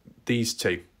these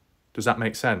two. Does that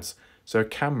make sense? So a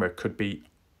camera could be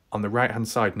on the right hand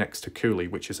side next to Cooley,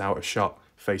 which is out of shot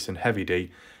facing Heavy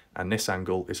D, and this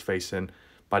angle is facing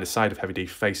by the side of Heavy D,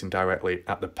 facing directly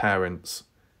at the parents.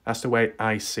 That's the way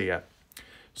I see it.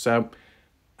 So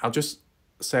I'll just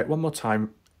say it one more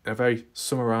time in a very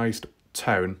summarised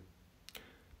tone.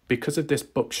 Because of this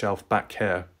bookshelf back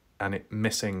here and it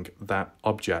missing that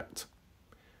object,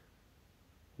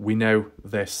 we know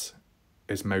this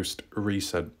is most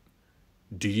recent.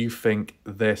 Do you think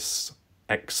this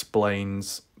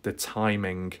explains the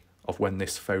timing of when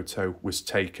this photo was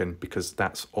taken? Because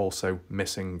that's also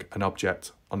missing an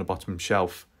object on the bottom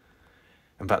shelf.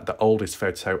 In fact, the oldest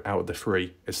photo out of the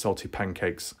three is Salty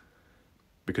Pancakes,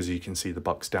 because you can see the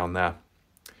box down there.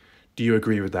 Do you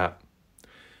agree with that?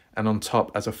 And on top,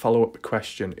 as a follow-up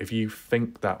question, if you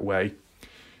think that way,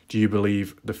 do you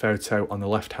believe the photo on the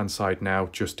left-hand side now,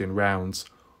 just in rounds,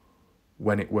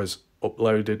 when it was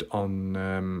uploaded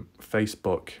on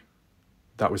Facebook,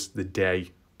 that was the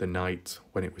day, the night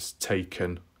when it was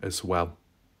taken as well?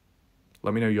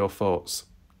 Let me know your thoughts.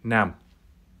 Now,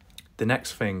 the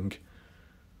next thing,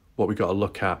 what we got to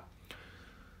look at,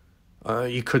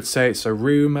 you could say it's a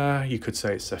rumour, you could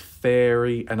say it's a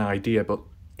theory, an idea, but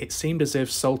it seemed as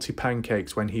if Salty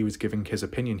Pancakes, when he was giving his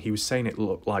opinion, he was saying it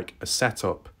looked like a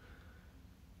setup.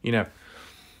 You know,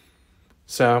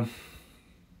 so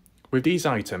with these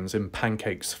items in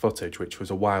Pancake's footage, which was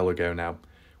a while ago now,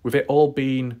 with it all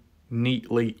being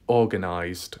neatly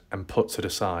organised and put to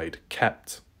the side,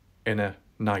 kept in a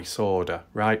nice order,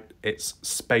 right? It's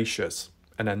spacious.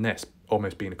 And then this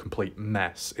almost being a complete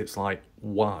mess. It's like,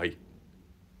 why?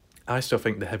 I still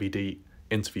think the Heavy D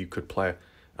interview could play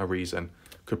a reason,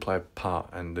 could play a part,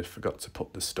 and they forgot to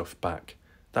put the stuff back.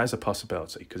 That is a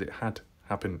possibility, because it had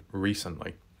happened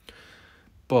recently.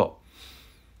 But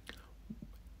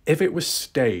if it was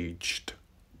staged,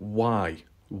 why?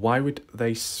 Why would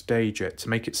they stage it? To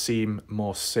make it seem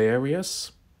more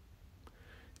serious?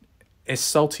 Is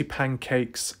Salty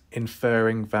Pancakes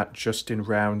inferring that Justin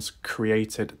Rounds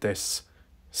created this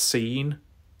scene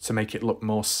to make it look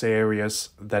more serious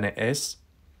than it is?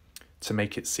 To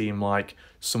make it seem like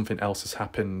something else has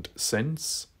happened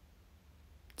since?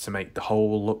 To make the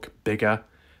hole look bigger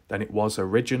than it was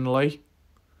originally?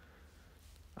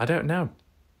 I don't know.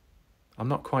 I'm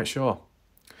not quite sure.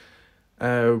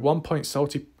 One point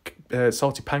Salty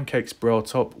Pancakes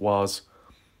brought up was,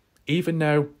 even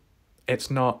though it's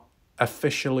not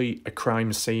officially a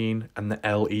crime scene and the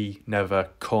LE never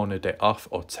cornered it off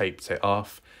or taped it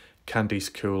off,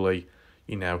 Candice Cooley,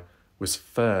 you know, was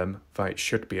firm that it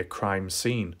should be a crime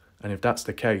scene. And if that's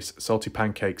the case, Salty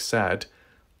Pancakes said,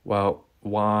 well,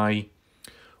 why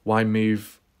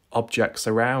move objects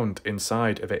around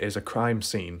inside if it is a crime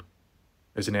scene?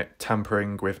 Isn't it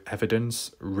tampering with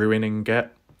evidence, ruining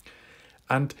it?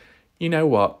 And you know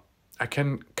what? I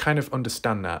can kind of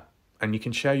understand that. And you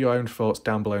can share your own thoughts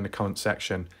down below in the comment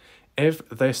section. If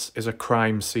this is a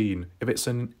crime scene, if it's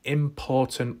an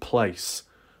important place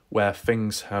where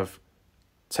things have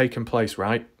taken place,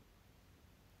 right?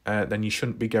 Then you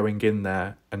shouldn't be going in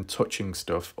there and touching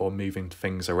stuff or moving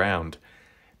things around.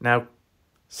 Now,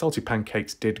 Salty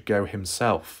Pancakes did go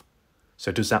himself.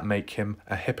 So does that make him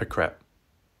a hypocrite?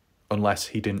 Unless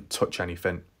he didn't touch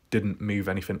anything, didn't move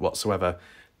anything whatsoever,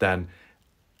 then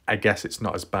I guess it's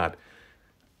not as bad.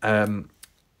 I'm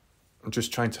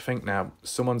just trying to think now.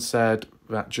 Someone said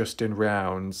that Justin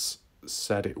Rounds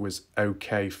said it was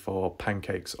okay for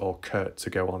Pancakes or Kurt to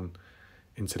go on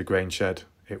into the grain shed.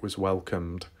 It was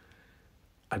welcomed.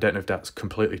 I don't know if that's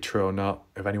completely true or not.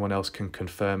 If anyone else can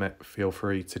confirm it, feel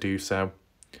free to do so.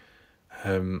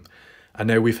 I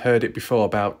know we've heard it before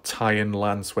about Ty and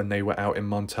Lance when they were out in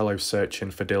Montello searching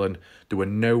for Dylan. They were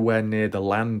nowhere near the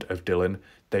land of Dylan.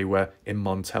 They were in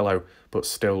Montello, but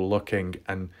still looking.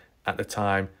 And at the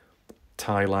time,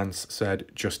 Ty Lance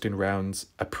said Justin Rounds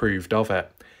approved of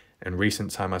it. In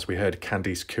recent time, as we heard,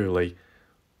 Candice Cooley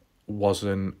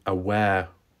wasn't aware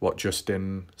what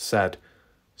Justin said.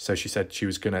 So she said she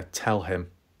was going to tell him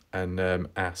and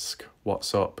ask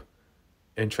what's up.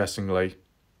 Interestingly,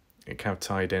 it kind of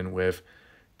tied in with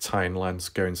Ty and Lance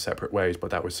going separate ways, but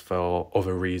that was for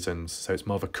other reasons. So it's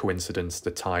more of a coincidence,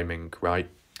 the timing, right?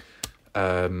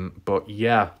 But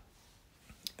yeah,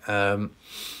 I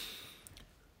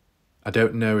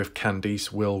don't know if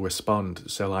Candice will respond.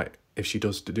 So like, if she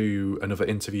does do another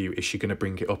interview, is she going to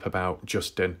bring it up about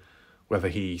Justin, whether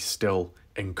he still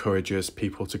encourages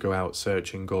people to go out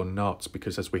searching or not?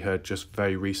 Because as we heard just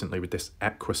very recently with this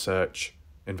EquuSearch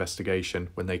investigation,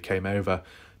 when they came over,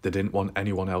 they didn't want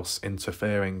anyone else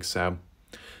interfering. So,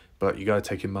 but you got to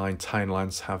take in mind, Ty and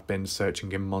Lance have been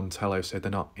searching in Montello, so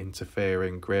they're not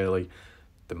interfering really.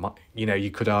 You know, you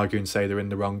could argue and say they're in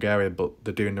the wrong area, but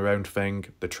they're doing their own thing.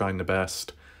 They're trying their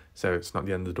best, so it's not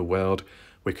the end of the world.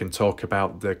 We can talk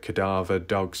about the cadaver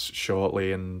dogs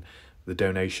shortly and the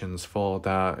donations for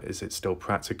that. Is it still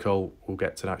practical? We'll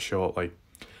get to that shortly.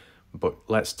 But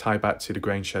let's tie back to the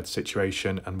grain shed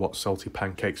situation and what Salty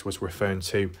Pancakes was referring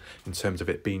to in terms of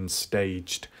it being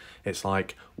staged. It's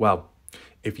like, well,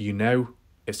 if you know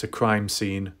it's a crime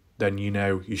scene, then you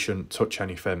know you shouldn't touch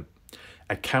anything.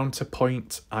 A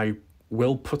counterpoint I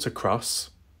will put across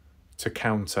to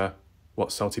counter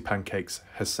what Salty Pancakes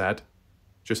has said,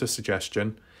 just a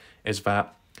suggestion, is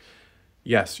that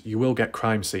yes, you will get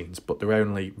crime scenes, but they're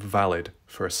only valid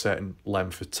for a certain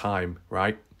length of time,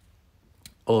 right?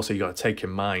 Also, you got to take in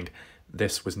mind,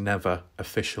 this was never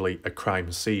officially a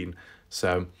crime scene,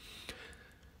 so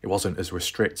it wasn't as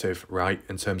restrictive, right,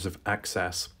 in terms of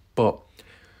access. But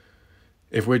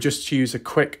if we just use a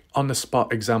quick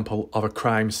on-the-spot example of a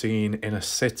crime scene in a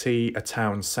city, a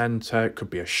town centre, it could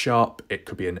be a shop, it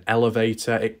could be an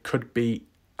elevator, it could be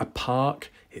a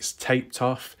park, it's taped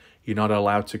off, you're not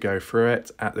allowed to go through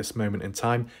it at this moment in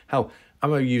time. Hell, I'm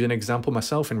going to use an example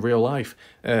myself in real life.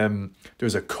 There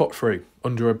was a cut through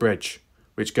under a bridge,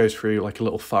 which goes through like a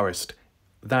little forest.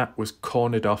 That was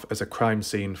cornered off as a crime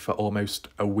scene for almost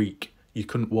a week. You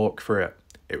couldn't walk through it.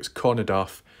 It was cornered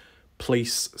off.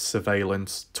 Police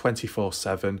surveillance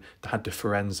 24/7. They had the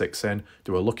forensics in.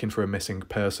 They were looking for a missing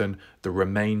person. The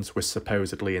remains were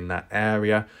supposedly in that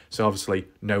area. So obviously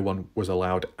no one was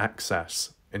allowed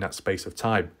access in that space of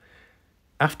time.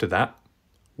 After that,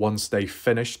 once they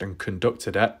finished and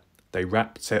conducted it, they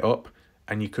wrapped it up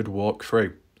and you could walk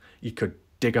through. You could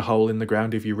dig a hole in the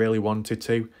ground if you really wanted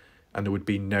to, and there would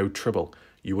be no trouble.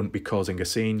 You wouldn't be causing a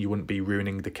scene, you wouldn't be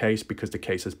ruining the case because the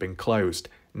case has been closed.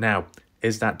 Now,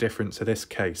 is that different to this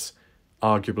case?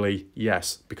 Arguably,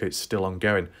 yes, because it's still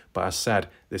ongoing. But as said,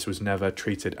 this was never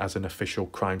treated as an official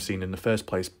crime scene in the first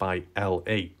place by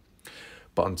LE.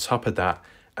 But on top of that,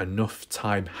 enough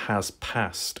time has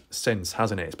passed since,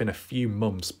 hasn't it? It's been a few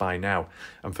months by now,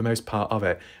 and for most part of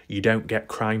it, you don't get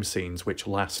crime scenes which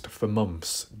last for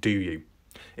months, do you?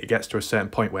 It gets to a certain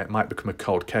point where it might become a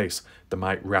cold case. They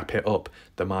might wrap it up.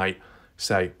 They might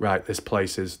say, right, this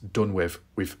place is done with.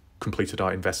 We've completed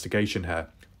our investigation here.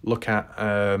 Look at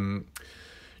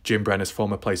Jim Brenner's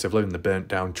former place of living, the burnt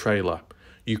down trailer.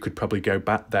 You could probably go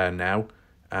back there now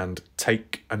and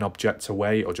take an object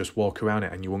away or just walk around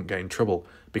it and you won't get in trouble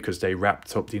because they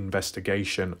wrapped up the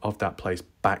investigation of that place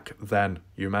back then.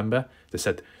 You remember? They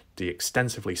said they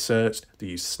extensively searched, they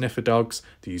used sniffer dogs,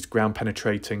 they used ground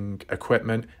penetrating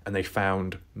equipment, and they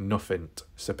found nothing,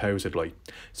 supposedly.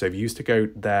 So if you used to go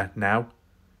there now,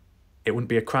 it wouldn't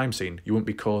be a crime scene. You wouldn't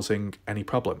be causing any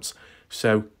problems.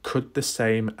 So could the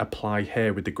same apply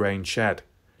here with the grain shed?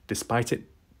 Despite it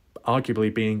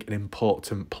arguably being an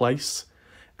important place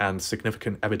and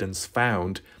significant evidence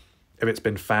found, if it's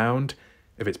been found,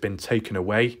 if it's been taken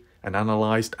away and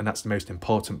analysed, and that's the most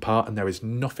important part, and there is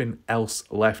nothing else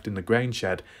left in the grain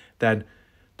shed, then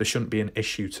there shouldn't be an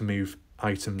issue to move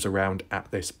items around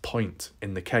at this point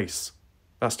in the case.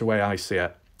 That's the way I see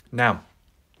it. Now,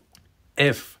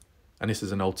 if, and this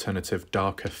is an alternative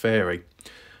darker theory,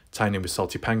 tying in with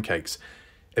Salty Pancakes,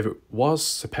 if it was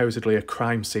supposedly a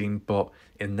crime scene, but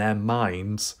in their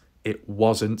minds it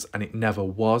wasn't and it never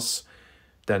was,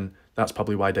 then that's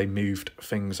probably why they moved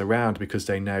things around, because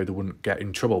they know they wouldn't get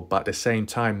in trouble. But at the same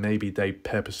time, maybe they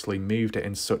purposely moved it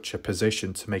in such a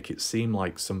position to make it seem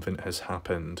like something has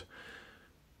happened,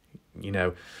 you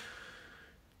know,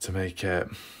 to make it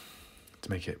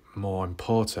more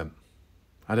important.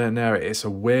 I don't know, it's a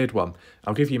weird one.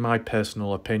 I'll give you my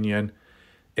personal opinion.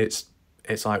 It's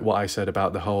like what I said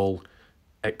about the whole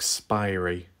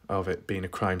expiry of it being a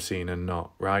crime scene and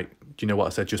not, right? Do you know what I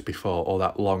said just before? All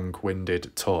that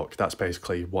long-winded talk, that's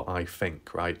basically what I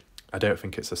think, right? I don't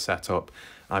think it's a setup.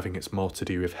 I think it's more to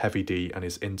do with Heavy D and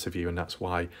his interview, and that's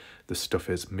why the stuff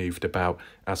is moved about.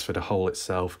 As for the hole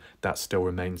itself, that still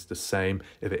remains the same.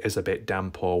 If it is a bit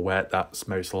damp or wet, that's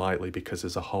most likely because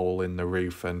there's a hole in the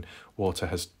roof and water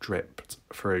has dripped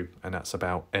through, and that's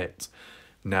about it.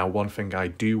 Now, one thing I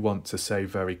do want to say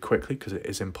very quickly, because it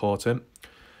is important,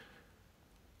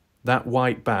 that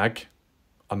white bag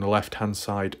on the left-hand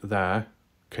side there,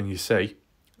 can you see?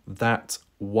 That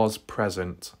was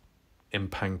present in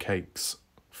Pancake's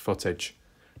footage.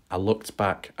 I looked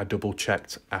back, I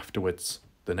double-checked afterwards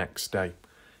the next day,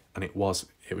 and it was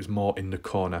more in the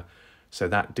corner. So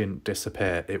that didn't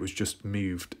disappear, it was just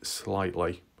moved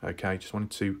slightly. Okay, just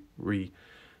wanted to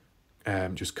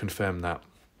just confirm that.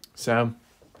 So,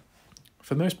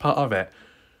 for the most part of it,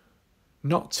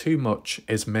 not too much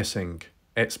is missing.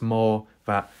 It's more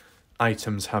that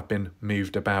items have been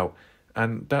moved about.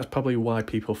 And that's probably why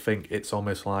people think it's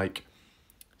almost like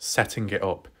setting it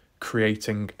up,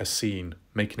 creating a scene,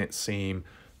 making it seem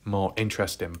more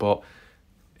interesting. But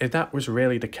if that was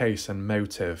really the case and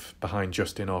motive behind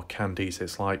Justin or Candice,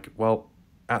 it's like, well,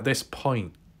 at this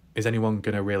point, is anyone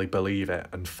going to really believe it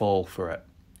and fall for it?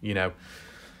 You know,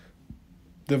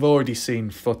 they've already seen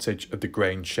footage of the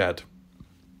grain shed.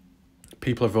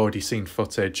 People have already seen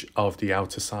footage of the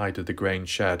outer side of the grain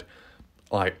shed.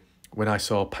 Like, when I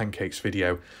saw Pancake's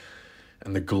video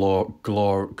and the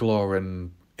Gloran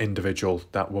individual,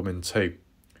 that woman too,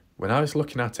 when I was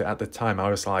looking at it at the time, I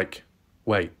was like,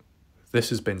 wait, this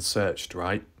has been searched,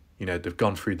 right? You know, they've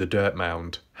gone through the dirt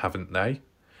mound, haven't they?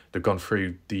 They've gone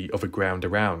through the other ground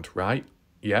around, right?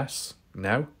 Yes?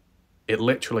 No? It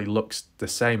literally looks the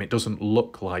same. It doesn't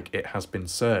look like it has been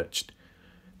searched.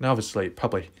 Now, obviously, it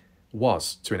probably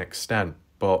was to an extent,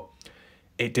 but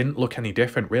it didn't look any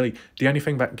different, really. The only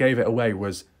thing that gave it away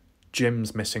was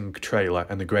Jim's missing trailer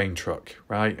and the grain truck,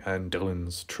 right? And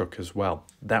Dylan's truck as well.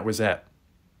 That was it.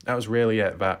 That was really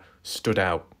it that stood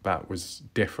out, that was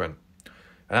different.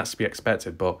 And that's to be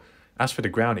expected, but as for the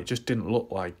ground, it just didn't look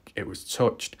like it was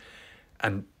touched.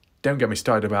 And don't get me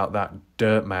started about that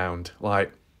dirt mound.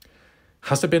 Like,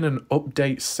 has there been an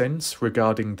update since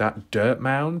regarding that dirt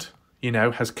mound? You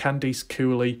know, has Candice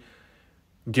Cooley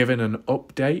given an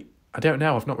update? I don't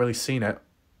know, I've not really seen it.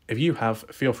 If you have,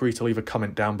 feel free to leave a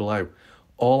comment down below.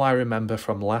 All I remember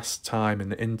from last time in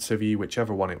the interview,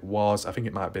 whichever one it was, I think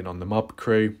it might have been on the Mob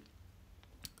Crew,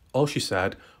 all she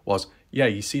said was, yeah,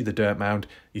 you see the dirt mound,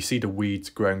 you see the weeds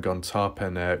growing on top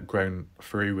and grown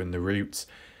through in the roots.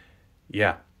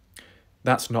 Yeah,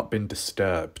 that's not been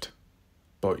disturbed.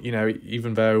 But, you know,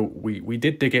 even though we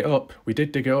did dig it up,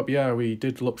 yeah, we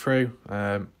did look through.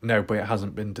 No, but it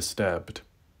hasn't been disturbed.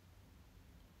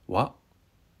 What?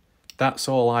 That's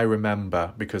all I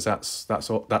remember, because that's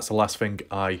the last thing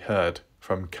I heard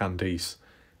from Candice,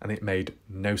 and it made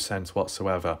no sense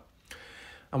whatsoever.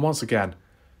 And once again,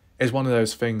 it's one of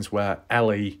those things where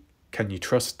Ellie, can you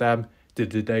trust them?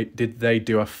 Did they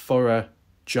do a thorough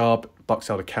job, Box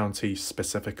Elder County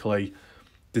specifically?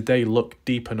 Did they look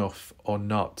deep enough or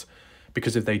not?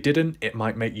 Because if they didn't, it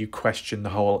might make you question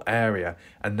the whole area,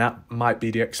 and that might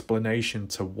be the explanation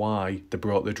to why they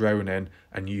brought the drone in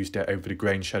and used it over the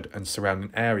grain shed and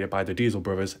surrounding area by the Diesel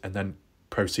brothers, and then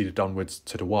proceeded onwards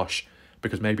to the wash,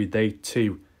 because maybe they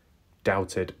too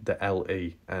doubted the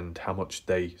LE and how much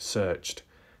they searched.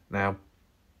 Now,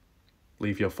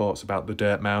 leave your thoughts about the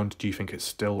dirt mound. Do you think it's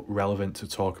still relevant to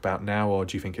talk about now, or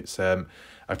do you think it's a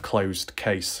closed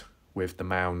case with the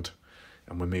mound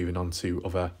and we're moving on to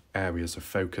other areas of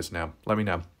focus now? Let me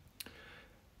know.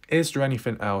 Is there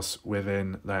anything else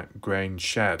within that grain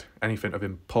shed? Anything of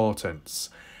importance?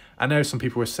 I know some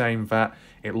people were saying that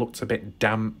it looked a bit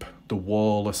damp, the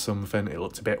wall or something. It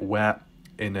looked a bit wet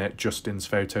in Justin's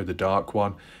photo, the dark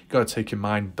one. You've got to take in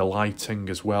mind the lighting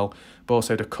as well, but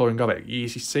also the colouring of it. You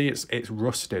see it's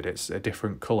rusted, it's a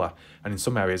different colour, and in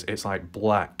some areas it's like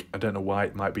black. I don't know why.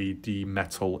 It might be the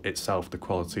metal itself, the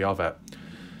quality of it.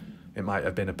 It might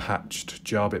have been a patched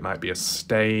job, it might be a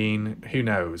stain, who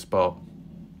knows, but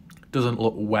it doesn't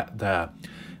look wet there.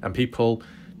 And people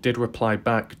did reply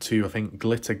back to, I think,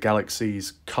 Glitter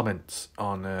Galaxy's comments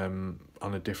on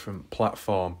a different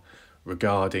platform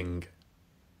regarding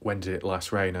when did it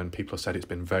last rain, and people have said it's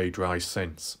been very dry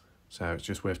since. So it's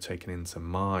just worth taking into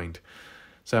mind.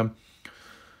 So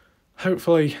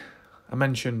hopefully I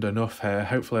mentioned enough here.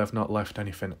 Hopefully I've not left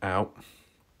anything out.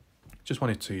 Just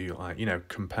wanted to, like, you know,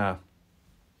 compare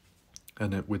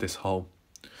and with this whole.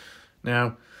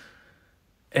 Now,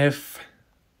 if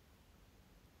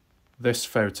this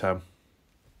photo,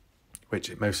 which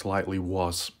it most likely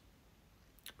was,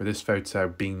 with this photo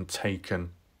being taken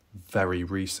very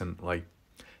recently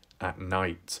at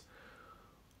night,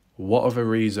 what other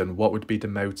reason, what would be the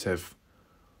motive?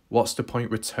 What's the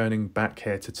point returning back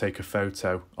here to take a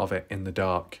photo of it in the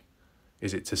dark?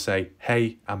 Is it to say,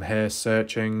 hey, I'm here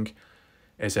searching?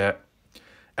 Is it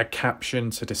a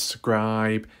caption to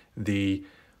describe the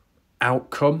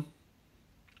outcome?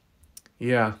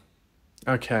 Yeah.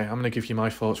 Okay, I'm going to give you my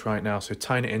thoughts right now. So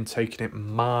tying it in, taking it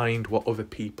in mind what other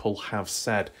people have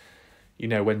said. You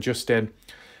know, when Justin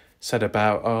said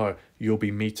about, oh, you'll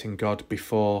be meeting God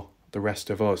before the rest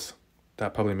of us,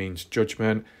 that probably means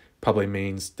judgment, probably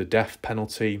means the death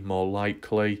penalty, more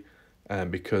likely,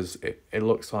 because it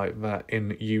looks like that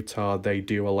in Utah they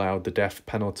do allow the death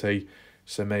penalty.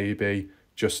 So maybe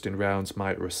Justin Rounds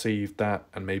might receive that,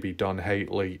 and maybe Don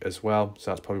Hately as well.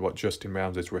 So that's probably what Justin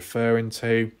Rounds is referring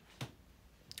to.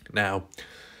 Now,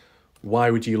 why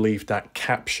would you leave that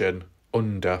caption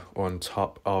under or on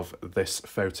top of this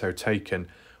photo taken?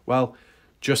 Well,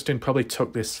 Justin probably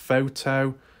took this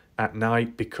photo at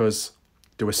night because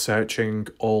they were searching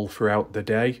all throughout the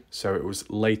day. So it was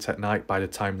late at night by the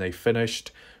time they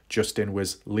finished. Justin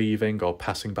was leaving or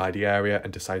passing by the area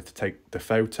and decided to take the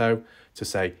photo to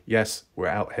say, yes, we're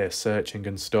out here searching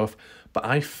and stuff. But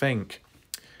I think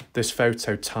this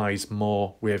photo ties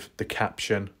more with the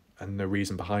caption and the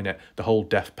reason behind it. The whole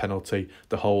death penalty,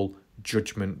 the whole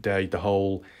judgment day, the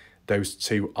whole those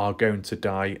two are going to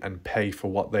die and pay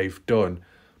for what they've done.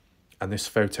 And this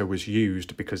photo was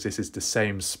used because this is the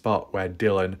same spot where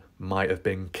Dylan might have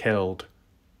been killed,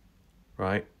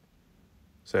 right?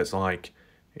 So it's like,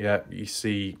 yeah, you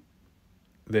see,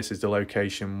 this is the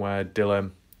location where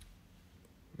Dylan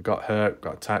got hurt,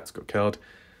 got attacked, got killed.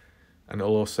 And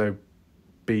it'll also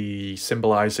be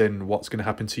symbolizing what's going to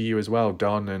happen to you as well,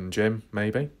 Don and Jim,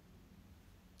 maybe.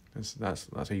 That's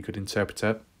how you could interpret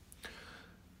it.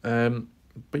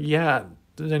 But yeah,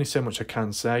 there's only so much I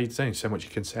can say. There's only so much you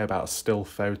can say about a still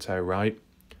photo, right?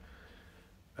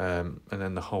 And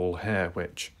then the whole hair,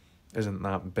 which isn't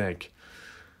that big.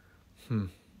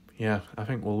 Yeah, I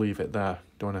think we'll leave it there.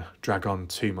 Don't want to drag on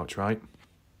too much, right?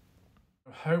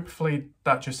 Hopefully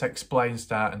that just explains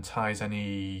that and ties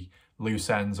any loose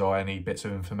ends or any bits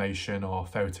of information or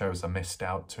photos I missed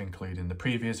out to include in the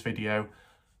previous video.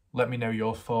 Let me know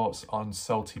your thoughts on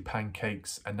Salty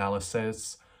Pancake's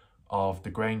analysis of the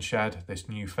grain shed, this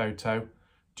new photo.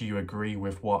 Do you agree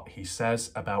with what he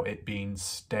says about it being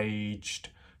staged,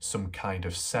 some kind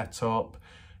of setup?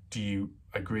 Do you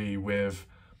agree with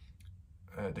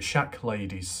the Shack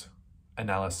Lady's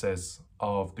analysis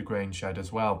of the grain shed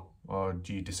as well? Or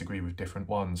do you disagree with different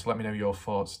ones? Let me know your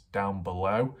thoughts down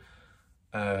below.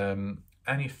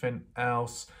 Anything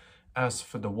else? As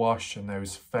for the wash and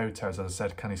those photos, as I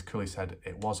said, Candice Cooley said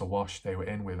it was a wash they were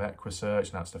in with EquuSearch,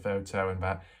 and that's the photo, and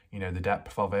that, you know, the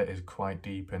depth of it is quite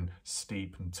deep and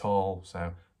steep and tall,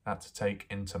 so that to take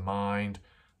into mind.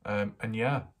 And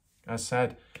yeah, as I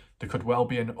said, there could well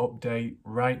be an update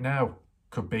right now.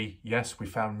 Could be, yes, we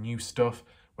found new stuff,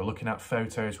 we're looking at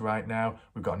photos right now,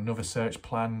 we've got another search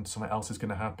planned, something else is going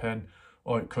to happen,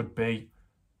 or it could be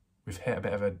we've hit a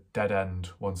bit of a dead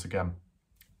end once again.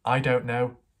 I don't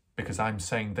know, because I'm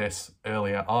saying this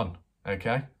earlier on,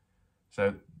 okay?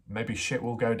 So maybe shit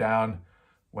will go down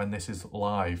when this is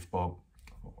live, but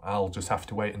I'll just have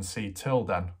to wait and see till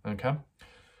then, okay?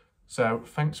 So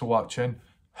thanks for watching.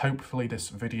 Hopefully this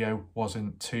video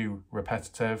wasn't too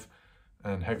repetitive,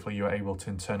 and hopefully you were able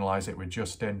to internalize it with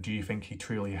Justin. Do you think he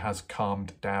truly has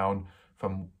calmed down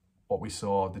from what we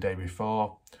saw the day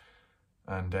before?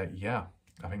 And yeah,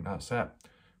 I think that's it.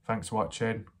 Thanks for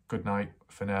watching. Good night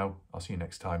for now. I'll see you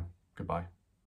next time. Goodbye.